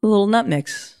nut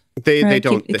mix. They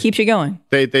don't. It keeps you going.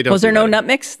 They don't. Was there no nut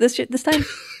mix this time?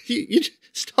 you just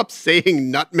stop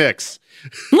saying nut mix.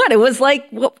 What? It was like,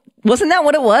 wasn't that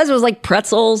what it was? It was like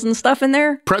pretzels and stuff in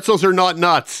there. Pretzels are not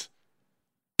nuts.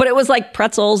 But it was like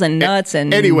pretzels and nuts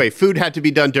and. Anyway, food had to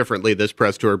be done differently this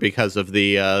press tour because of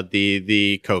the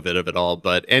COVID of it all.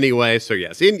 But anyway, so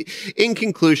yes. In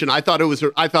conclusion, I thought it was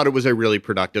a really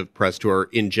productive press tour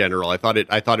in general. I thought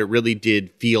it really did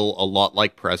feel a lot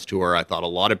like press tour. I thought a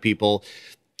lot of people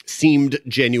seemed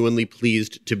genuinely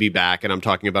pleased to be back. And I'm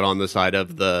talking about on the side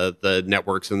of the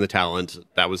networks and the talent.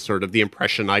 That was sort of the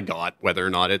impression I got. Whether or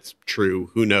not it's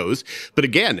true, who knows? But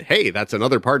again, hey, that's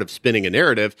another part of spinning a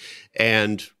narrative.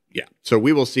 And yeah, so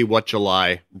we will see what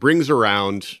July brings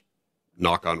around.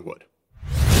 Knock on wood.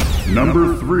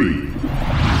 Number 3.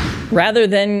 Rather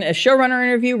than a showrunner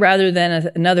interview, rather than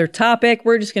another topic,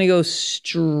 we're just going to go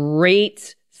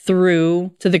straight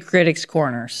through to the Critics'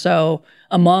 Corner. So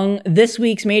among this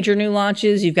week's major new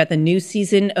launches, you've got the new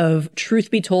season of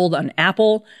Truth Be Told on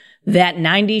Apple, That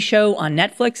 90s Show on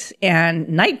Netflix, and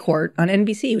Night Court on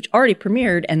NBC, which already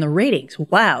premiered, and the ratings.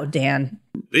 Wow, Dan.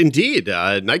 Indeed.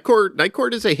 Night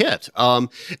Court is a hit.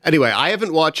 Anyway, I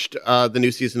haven't watched the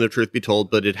new season of Truth Be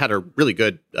Told, but it had a really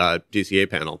good DCA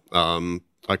panel.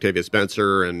 Octavia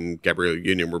Spencer and Gabrielle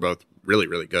Union were both really,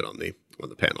 really good on the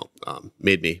panel.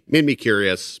 Made me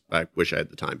curious. I wish I had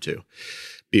the time to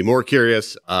be more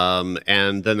curious.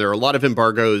 And then there are a lot of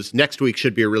embargoes. Next week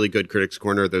should be a really good Critics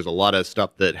Corner. There's a lot of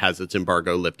stuff that has its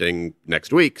embargo lifting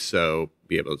next week. So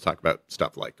be able to talk about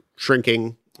stuff like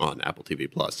Shrinking, on Apple TV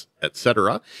Plus,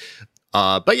 etc.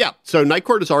 But yeah, so Night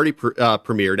Court has already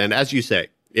premiered, and as you say,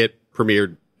 it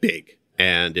premiered big,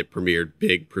 and it premiered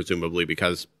big presumably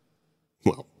because,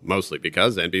 well, mostly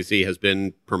because NBC has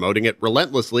been promoting it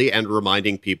relentlessly and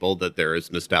reminding people that there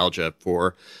is nostalgia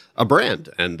for a brand,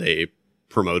 and they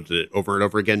promoted it over and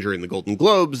over again during the Golden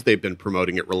Globes. They've been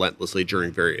promoting it relentlessly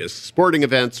during various sporting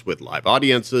events with live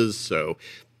audiences, so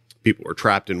people were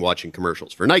trapped in watching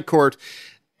commercials for Night Court.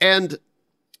 And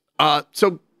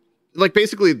so, like,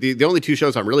 basically, the only two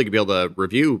shows I'm really going to be able to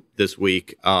review this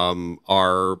week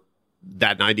are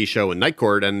That 90s Show and Night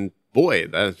Court, and boy,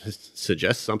 that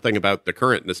suggests something about the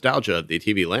current nostalgia of the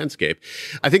TV landscape.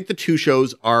 I think the two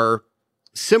shows are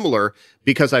similar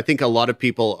because I think a lot of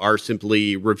people are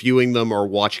simply reviewing them or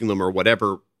watching them or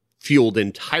whatever, fueled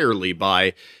entirely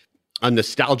by a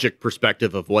nostalgic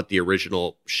perspective of what the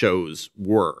original shows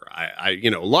were. A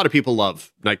lot of people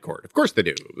love Night Court. Of course they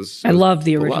do. I love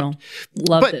the original.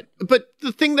 Loved it. But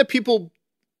the thing that people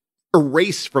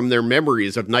erase from their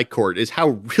memories of Night Court is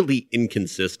how really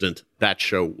inconsistent that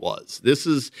show was. This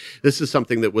is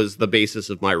something that was the basis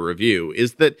of my review,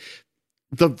 is that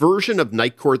the version of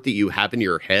Night Court that you have in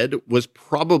your head was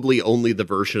probably only the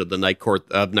version of the Night Court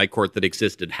that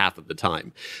existed half of the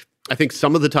time. I think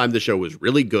some of the time the show was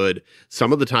really good.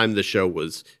 Some of the time the show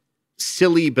was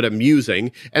silly but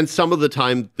amusing, and some of the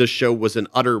time the show was an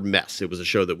utter mess. It was a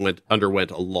show that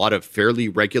underwent a lot of fairly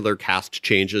regular cast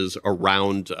changes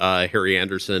around Harry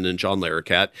Anderson and John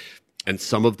Larroquette, and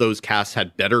some of those casts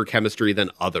had better chemistry than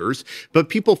others. But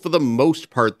people, for the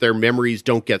most part, their memories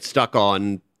don't get stuck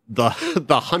on the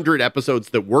 100 episodes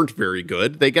that weren't very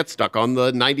good. They get stuck on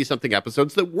the 90-something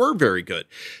episodes that were very good.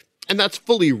 And that's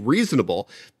fully reasonable.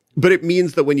 But it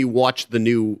means that when you watch the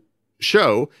new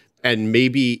show, and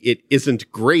maybe it isn't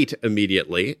great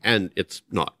immediately, and it's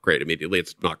not great immediately,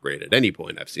 it's not great at any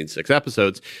point. I've seen 6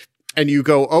 episodes, and you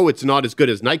go, oh, it's not as good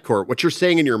as Night Court. What you're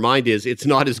saying in your mind is it's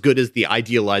not as good as the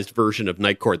idealized version of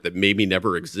Night Court that maybe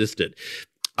never existed.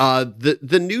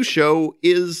 The new show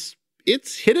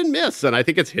it's hit and miss, and I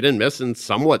think it's hit and miss in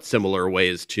somewhat similar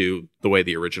ways to the way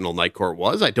the original Night Court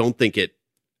was. I don't think it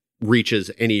reaches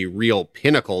any real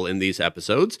pinnacle in these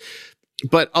episodes,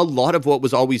 but a lot of what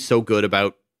was always so good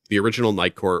about the original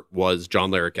Night Court was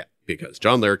John Larroquette, because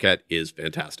John Larroquette is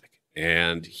fantastic,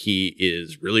 and he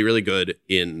is really, really good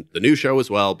in the new show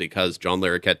as well, because John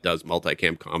Larroquette does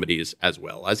multicam comedies as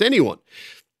well as anyone.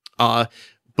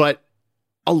 But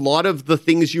a lot of the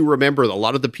things you remember, a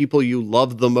lot of the people you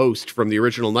love the most from the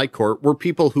original Night Court were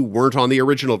people who weren't on the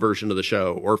original version of the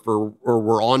show, or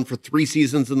were on for 3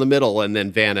 seasons in the middle and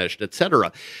then vanished,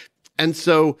 etc. And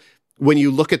so when you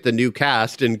look at the new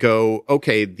cast and go,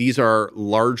 okay, these are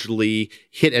largely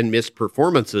hit and miss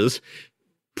performances,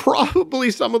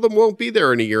 probably some of them won't be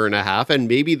there in a year and a half, and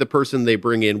maybe the person they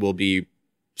bring in will be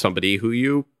somebody who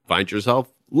you find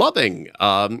yourself loving.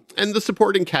 And the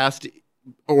supporting cast,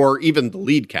 or even the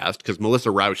lead cast, because Melissa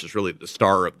Rauch is really the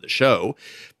star of the show.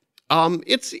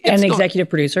 It's and the executive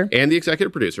producer. And the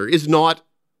executive producer is not,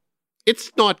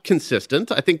 it's not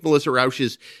consistent. I think Melissa Rauch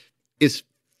is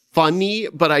funny,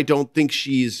 but I don't think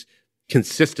she's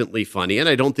consistently funny, and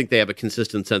I don't think they have a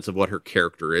consistent sense of what her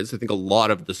character is. I think a lot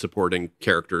of the supporting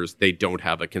characters, they don't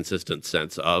have a consistent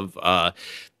sense of.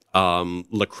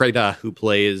 Lacreda, who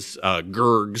plays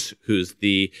Gergs, who's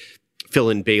the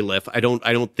fill-in bailiff, I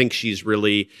don't think she's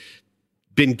really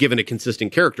been given a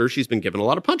consistent character. She's been given a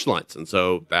lot of punchlines, and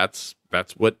so that's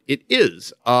what it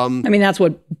is. I mean, that's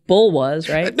what Bull was,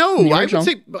 right? No, I would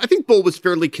say I think Bull was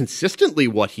fairly consistently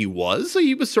what he was.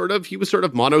 He was sort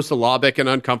of monosyllabic and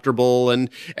uncomfortable and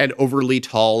overly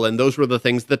tall, and those were the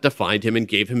things that defined him and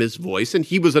gave him his voice. And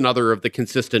he was another of the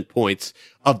consistent points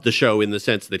of the show in the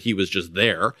sense that he was just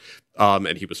there,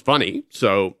 and he was funny.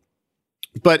 So,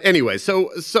 but anyway,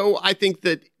 so I think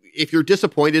that if you're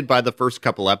disappointed by the first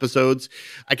couple episodes,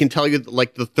 I can tell you that,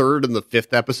 like, the 3rd and the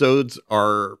 5th episodes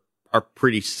are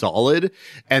pretty solid.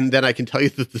 And then I can tell you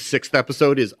that the 6th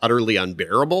episode is utterly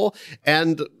unbearable.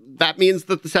 And that means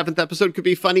that the 7th episode could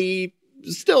be funny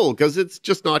still, because it's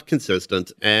just not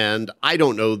consistent. And I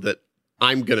don't know that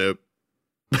I'm going to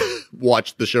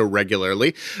watch the show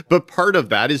regularly, but part of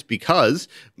that is because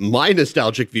my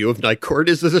nostalgic view of Night Court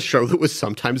is as a show that was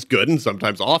sometimes good and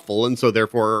sometimes awful, and so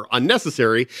therefore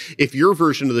unnecessary. If your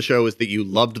version of the show is that you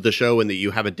loved the show and that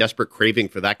you have a desperate craving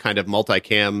for that kind of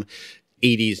multicam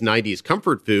 80s, 90s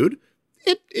comfort food,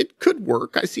 it could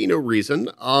work. I see no reason.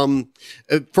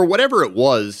 For whatever it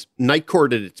was, Night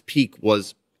Court at its peak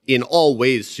was in all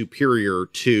ways superior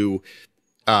to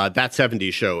That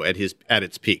 70s Show at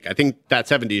its peak. I think That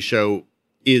 70s Show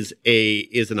is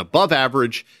an above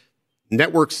average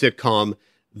network sitcom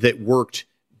that worked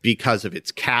because of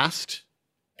its cast,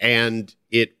 and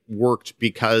it worked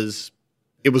because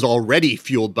it was already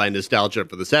fueled by nostalgia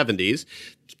for the 70s.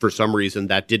 For some reason,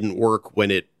 that didn't work when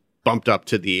it bumped up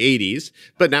to the 80s,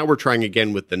 but now we're trying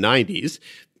again with the 90s.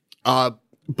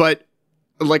 But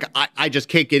like, I just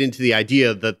can't get into the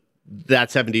idea that that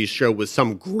 70s show was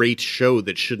some great show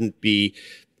that shouldn't be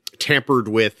tampered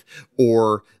with,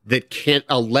 or that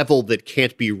a level that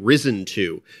can't be risen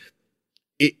to.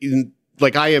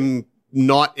 Like, I am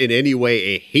not in any way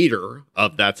a hater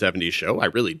of that 70s show. I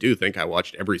really do think I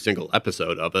watched every single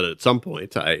episode of it at some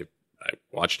point. I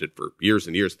watched it for years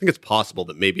and years. I think it's possible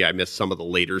that maybe I missed some of the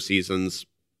later seasons,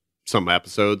 some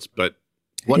episodes, but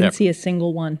whatever. I didn't see a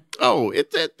single one. Oh,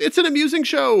 it's an amusing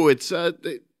show.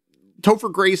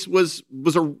 Topher Grace was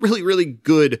a really, really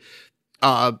good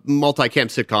multicam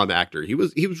sitcom actor. He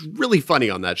was really funny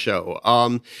on that show.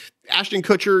 Ashton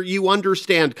Kutcher, you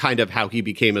understand kind of how he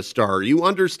became a star. You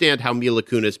understand how Mila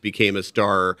Kunis became a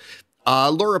star.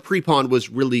 Laura Prepon was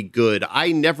really good.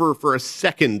 I never for a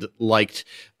second liked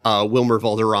Wilmer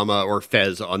Valderrama or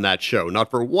Fez on that show. Not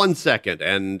for 1 second,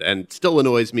 and still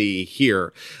annoys me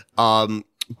here.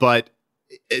 But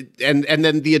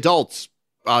then the adults,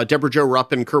 Deborah Jo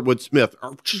Rupp and Kurtwood Smith,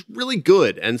 are just really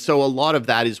good. And so a lot of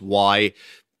that is why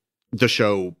the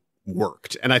show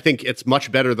worked. And I think it's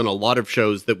much better than a lot of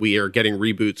shows that we are getting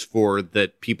reboots for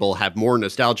that people have more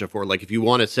nostalgia for. Like, if you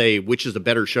want to say which is a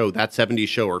better show, that 70s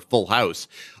show or Full House,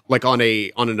 like on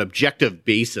an objective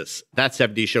basis, that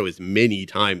 70s show is many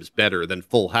times better than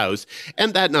Full House.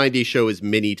 And that 90s show is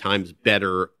many times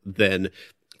better than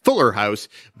Fuller House,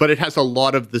 but it has a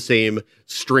lot of the same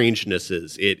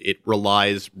strangenesses. It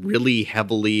relies really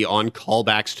heavily on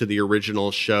callbacks to the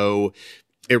original show.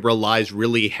 It relies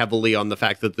really heavily on the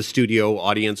fact that the studio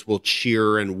audience will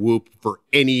cheer and whoop for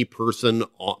any person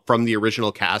from the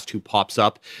original cast who pops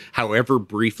up, however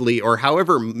briefly or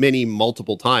however many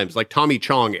multiple times. Like Tommy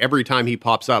Chong, every time he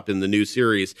pops up in the new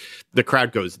series, the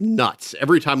crowd goes nuts.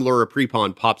 Every time Laura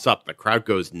Prepon pops up, the crowd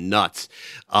goes nuts.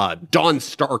 Don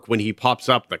Stark, when he pops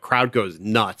up, the crowd goes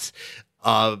nuts.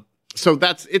 So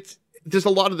there's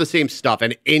a lot of the same stuff.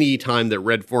 And any time that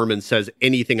Red Foreman says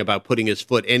anything about putting his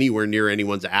foot anywhere near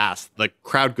anyone's ass, the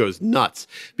crowd goes nuts,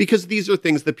 because these are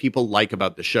things that people like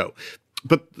about the show.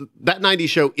 But that 90s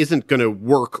show isn't going to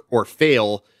work or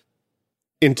fail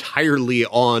entirely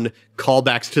on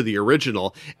callbacks to the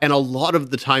original. And a lot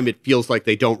of the time it feels like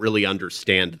they don't really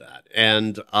understand that.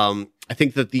 And I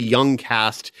think that the young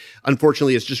cast,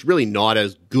 unfortunately, is just really not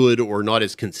as good or not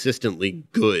as consistently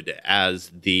good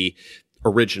as the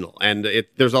original. And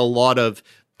there's a lot of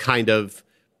kind of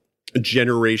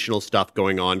generational stuff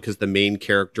going on, because the main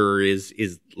character is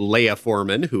Leia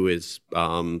Foreman, who is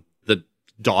the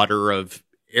daughter of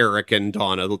Eric and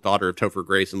Donna, the daughter of Topher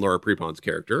Grace and Laura Prepon's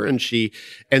character. And she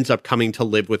ends up coming to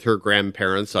live with her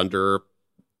grandparents under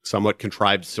somewhat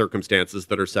contrived circumstances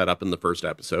that are set up in the first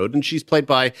episode. And she's played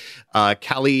by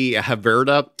Callie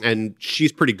Haverda, and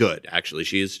she's pretty good, actually.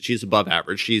 She's above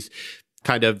average. She's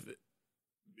kind of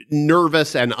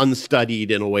nervous and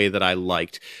unstudied in a way that I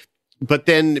liked. But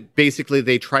then basically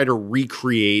they try to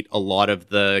recreate a lot of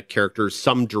the characters,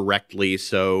 some directly.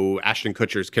 So Ashton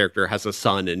Kutcher's character has a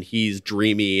son, and he's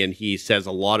dreamy, and he says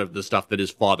a lot of the stuff that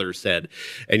his father said.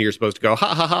 And you're supposed to go,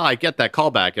 ha ha ha, I get that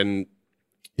callback. And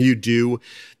you do.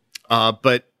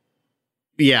 But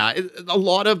yeah, a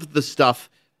lot of the stuff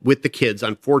with the kids,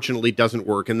 unfortunately, doesn't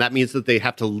work. And that means that they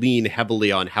have to lean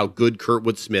heavily on how good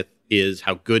Kurtwood Smith is,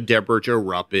 how good Deborah Jo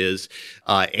Rupp is.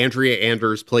 Andrea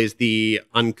Anders plays the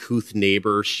uncouth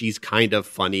neighbor. She's kind of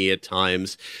funny at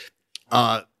times.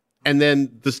 And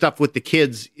then the stuff with the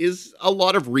kids is a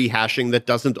lot of rehashing that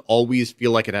doesn't always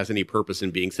feel like it has any purpose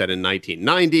in being set in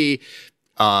 1990.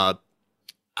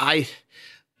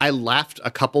 I laughed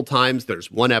a couple times.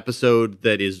 There's one episode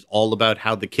that is all about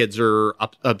how the kids are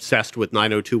obsessed with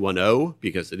 90210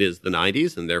 because it is the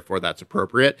 90s, and therefore that's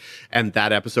appropriate. And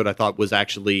that episode I thought was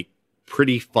actually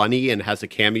pretty funny and has a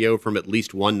cameo from at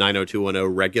least one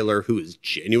 90210 regular who is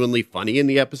genuinely funny in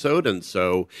the episode. And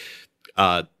so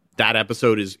that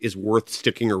episode is worth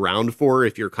sticking around for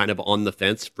if you're kind of on the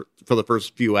fence for the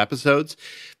first few episodes.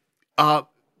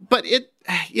 But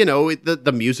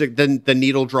the music, the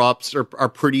needle drops are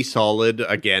pretty solid.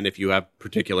 Again, if you have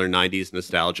particular 90s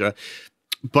nostalgia.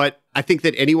 But I think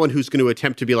that anyone who's going to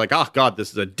attempt to be like, oh God, this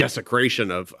is a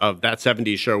desecration of that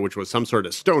 70s show, which was some sort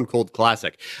of stone cold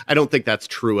classic, I don't think that's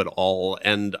true at all.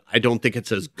 And I don't think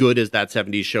it's as good as that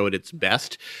 70s show at its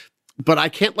best. But I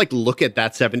can't look at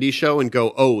that 70s show and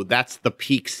go, oh, that's the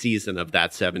peak season of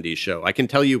that 70s show. I can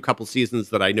tell you a couple seasons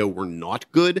that I know were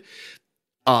not good.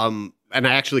 and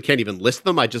I actually can't even list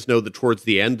them. I just know that towards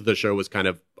the end, the show was kind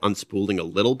of unspooling a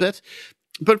little bit.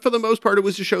 But for the most part, it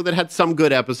was a show that had some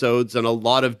good episodes and a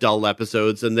lot of dull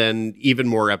episodes, and then even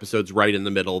more episodes right in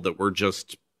the middle that were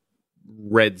just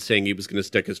Red saying he was going to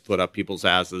stick his foot up people's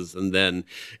asses, and then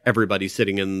everybody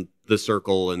sitting in the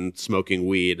circle and smoking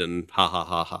weed and ha ha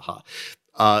ha ha ha.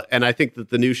 And I think that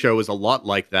the new show is a lot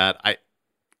like that. I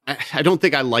don't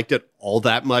think I liked it all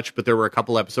that much, but there were a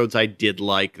couple episodes I did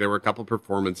like. There were a couple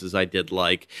performances I did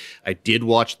like. I did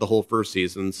watch the whole first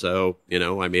season, so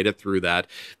I made it through that.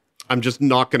 I'm just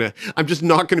not gonna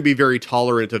be very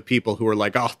tolerant of people who are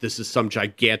like, oh, this is some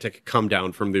gigantic come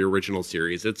down from the original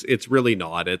series. It's really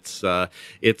not. It's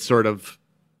sort of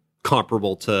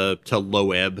comparable to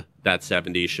Loeb, that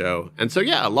 70s show. And so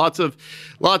yeah, lots of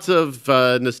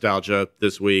nostalgia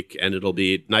this week, and it'll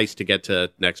be nice to get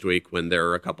to next week when there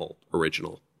are a couple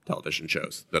original television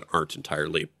shows that aren't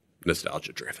entirely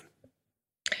nostalgia driven.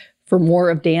 For more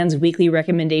of Dan's weekly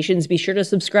recommendations, be sure to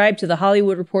subscribe to the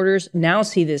Hollywood Reporter's Now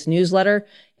See This newsletter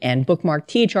and bookmark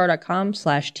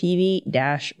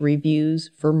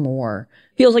thr.com/TV-reviews for more.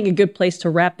 Feels like a good place to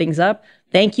wrap things up.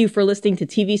 Thank you for listening to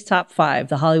TV's Top 5,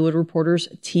 the Hollywood Reporter's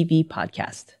TV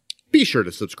podcast. Be sure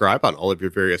to subscribe on all of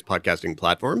your various podcasting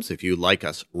platforms. If you like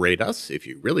us, rate us. If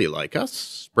you really like us,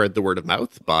 spread the word of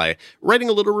mouth by writing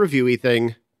a little reviewy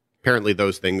thing. Apparently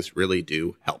those things really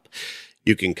do help.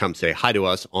 You can come say hi to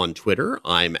us on Twitter.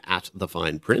 I'm at The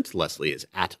Fine Print. Lesley is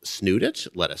at Snoodit.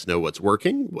 Let us know what's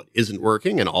working, what isn't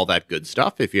working, and all that good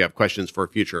stuff. If you have questions for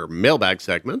future mailbag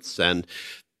segments, and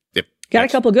if got a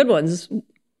couple good ones.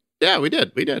 Yeah, we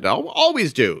did.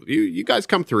 Always do. You guys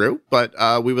come through, but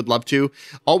we would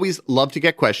always love to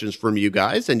get questions from you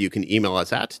guys, and you can email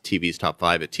us at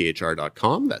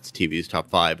tvstop5@thr.com. That's tv's top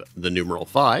 5, the numeral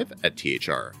 5 at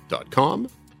thr.com.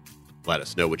 Let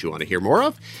us know what you want to hear more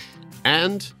of.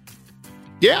 And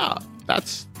yeah,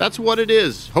 that's what it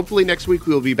is. Hopefully next week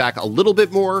we will be back a little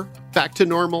bit more back to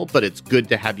normal, but it's good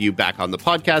to have you back on the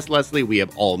podcast, Lesley. We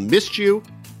have all missed you.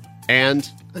 And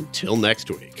until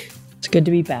next week. It's good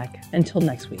to be back. Until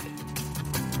next week.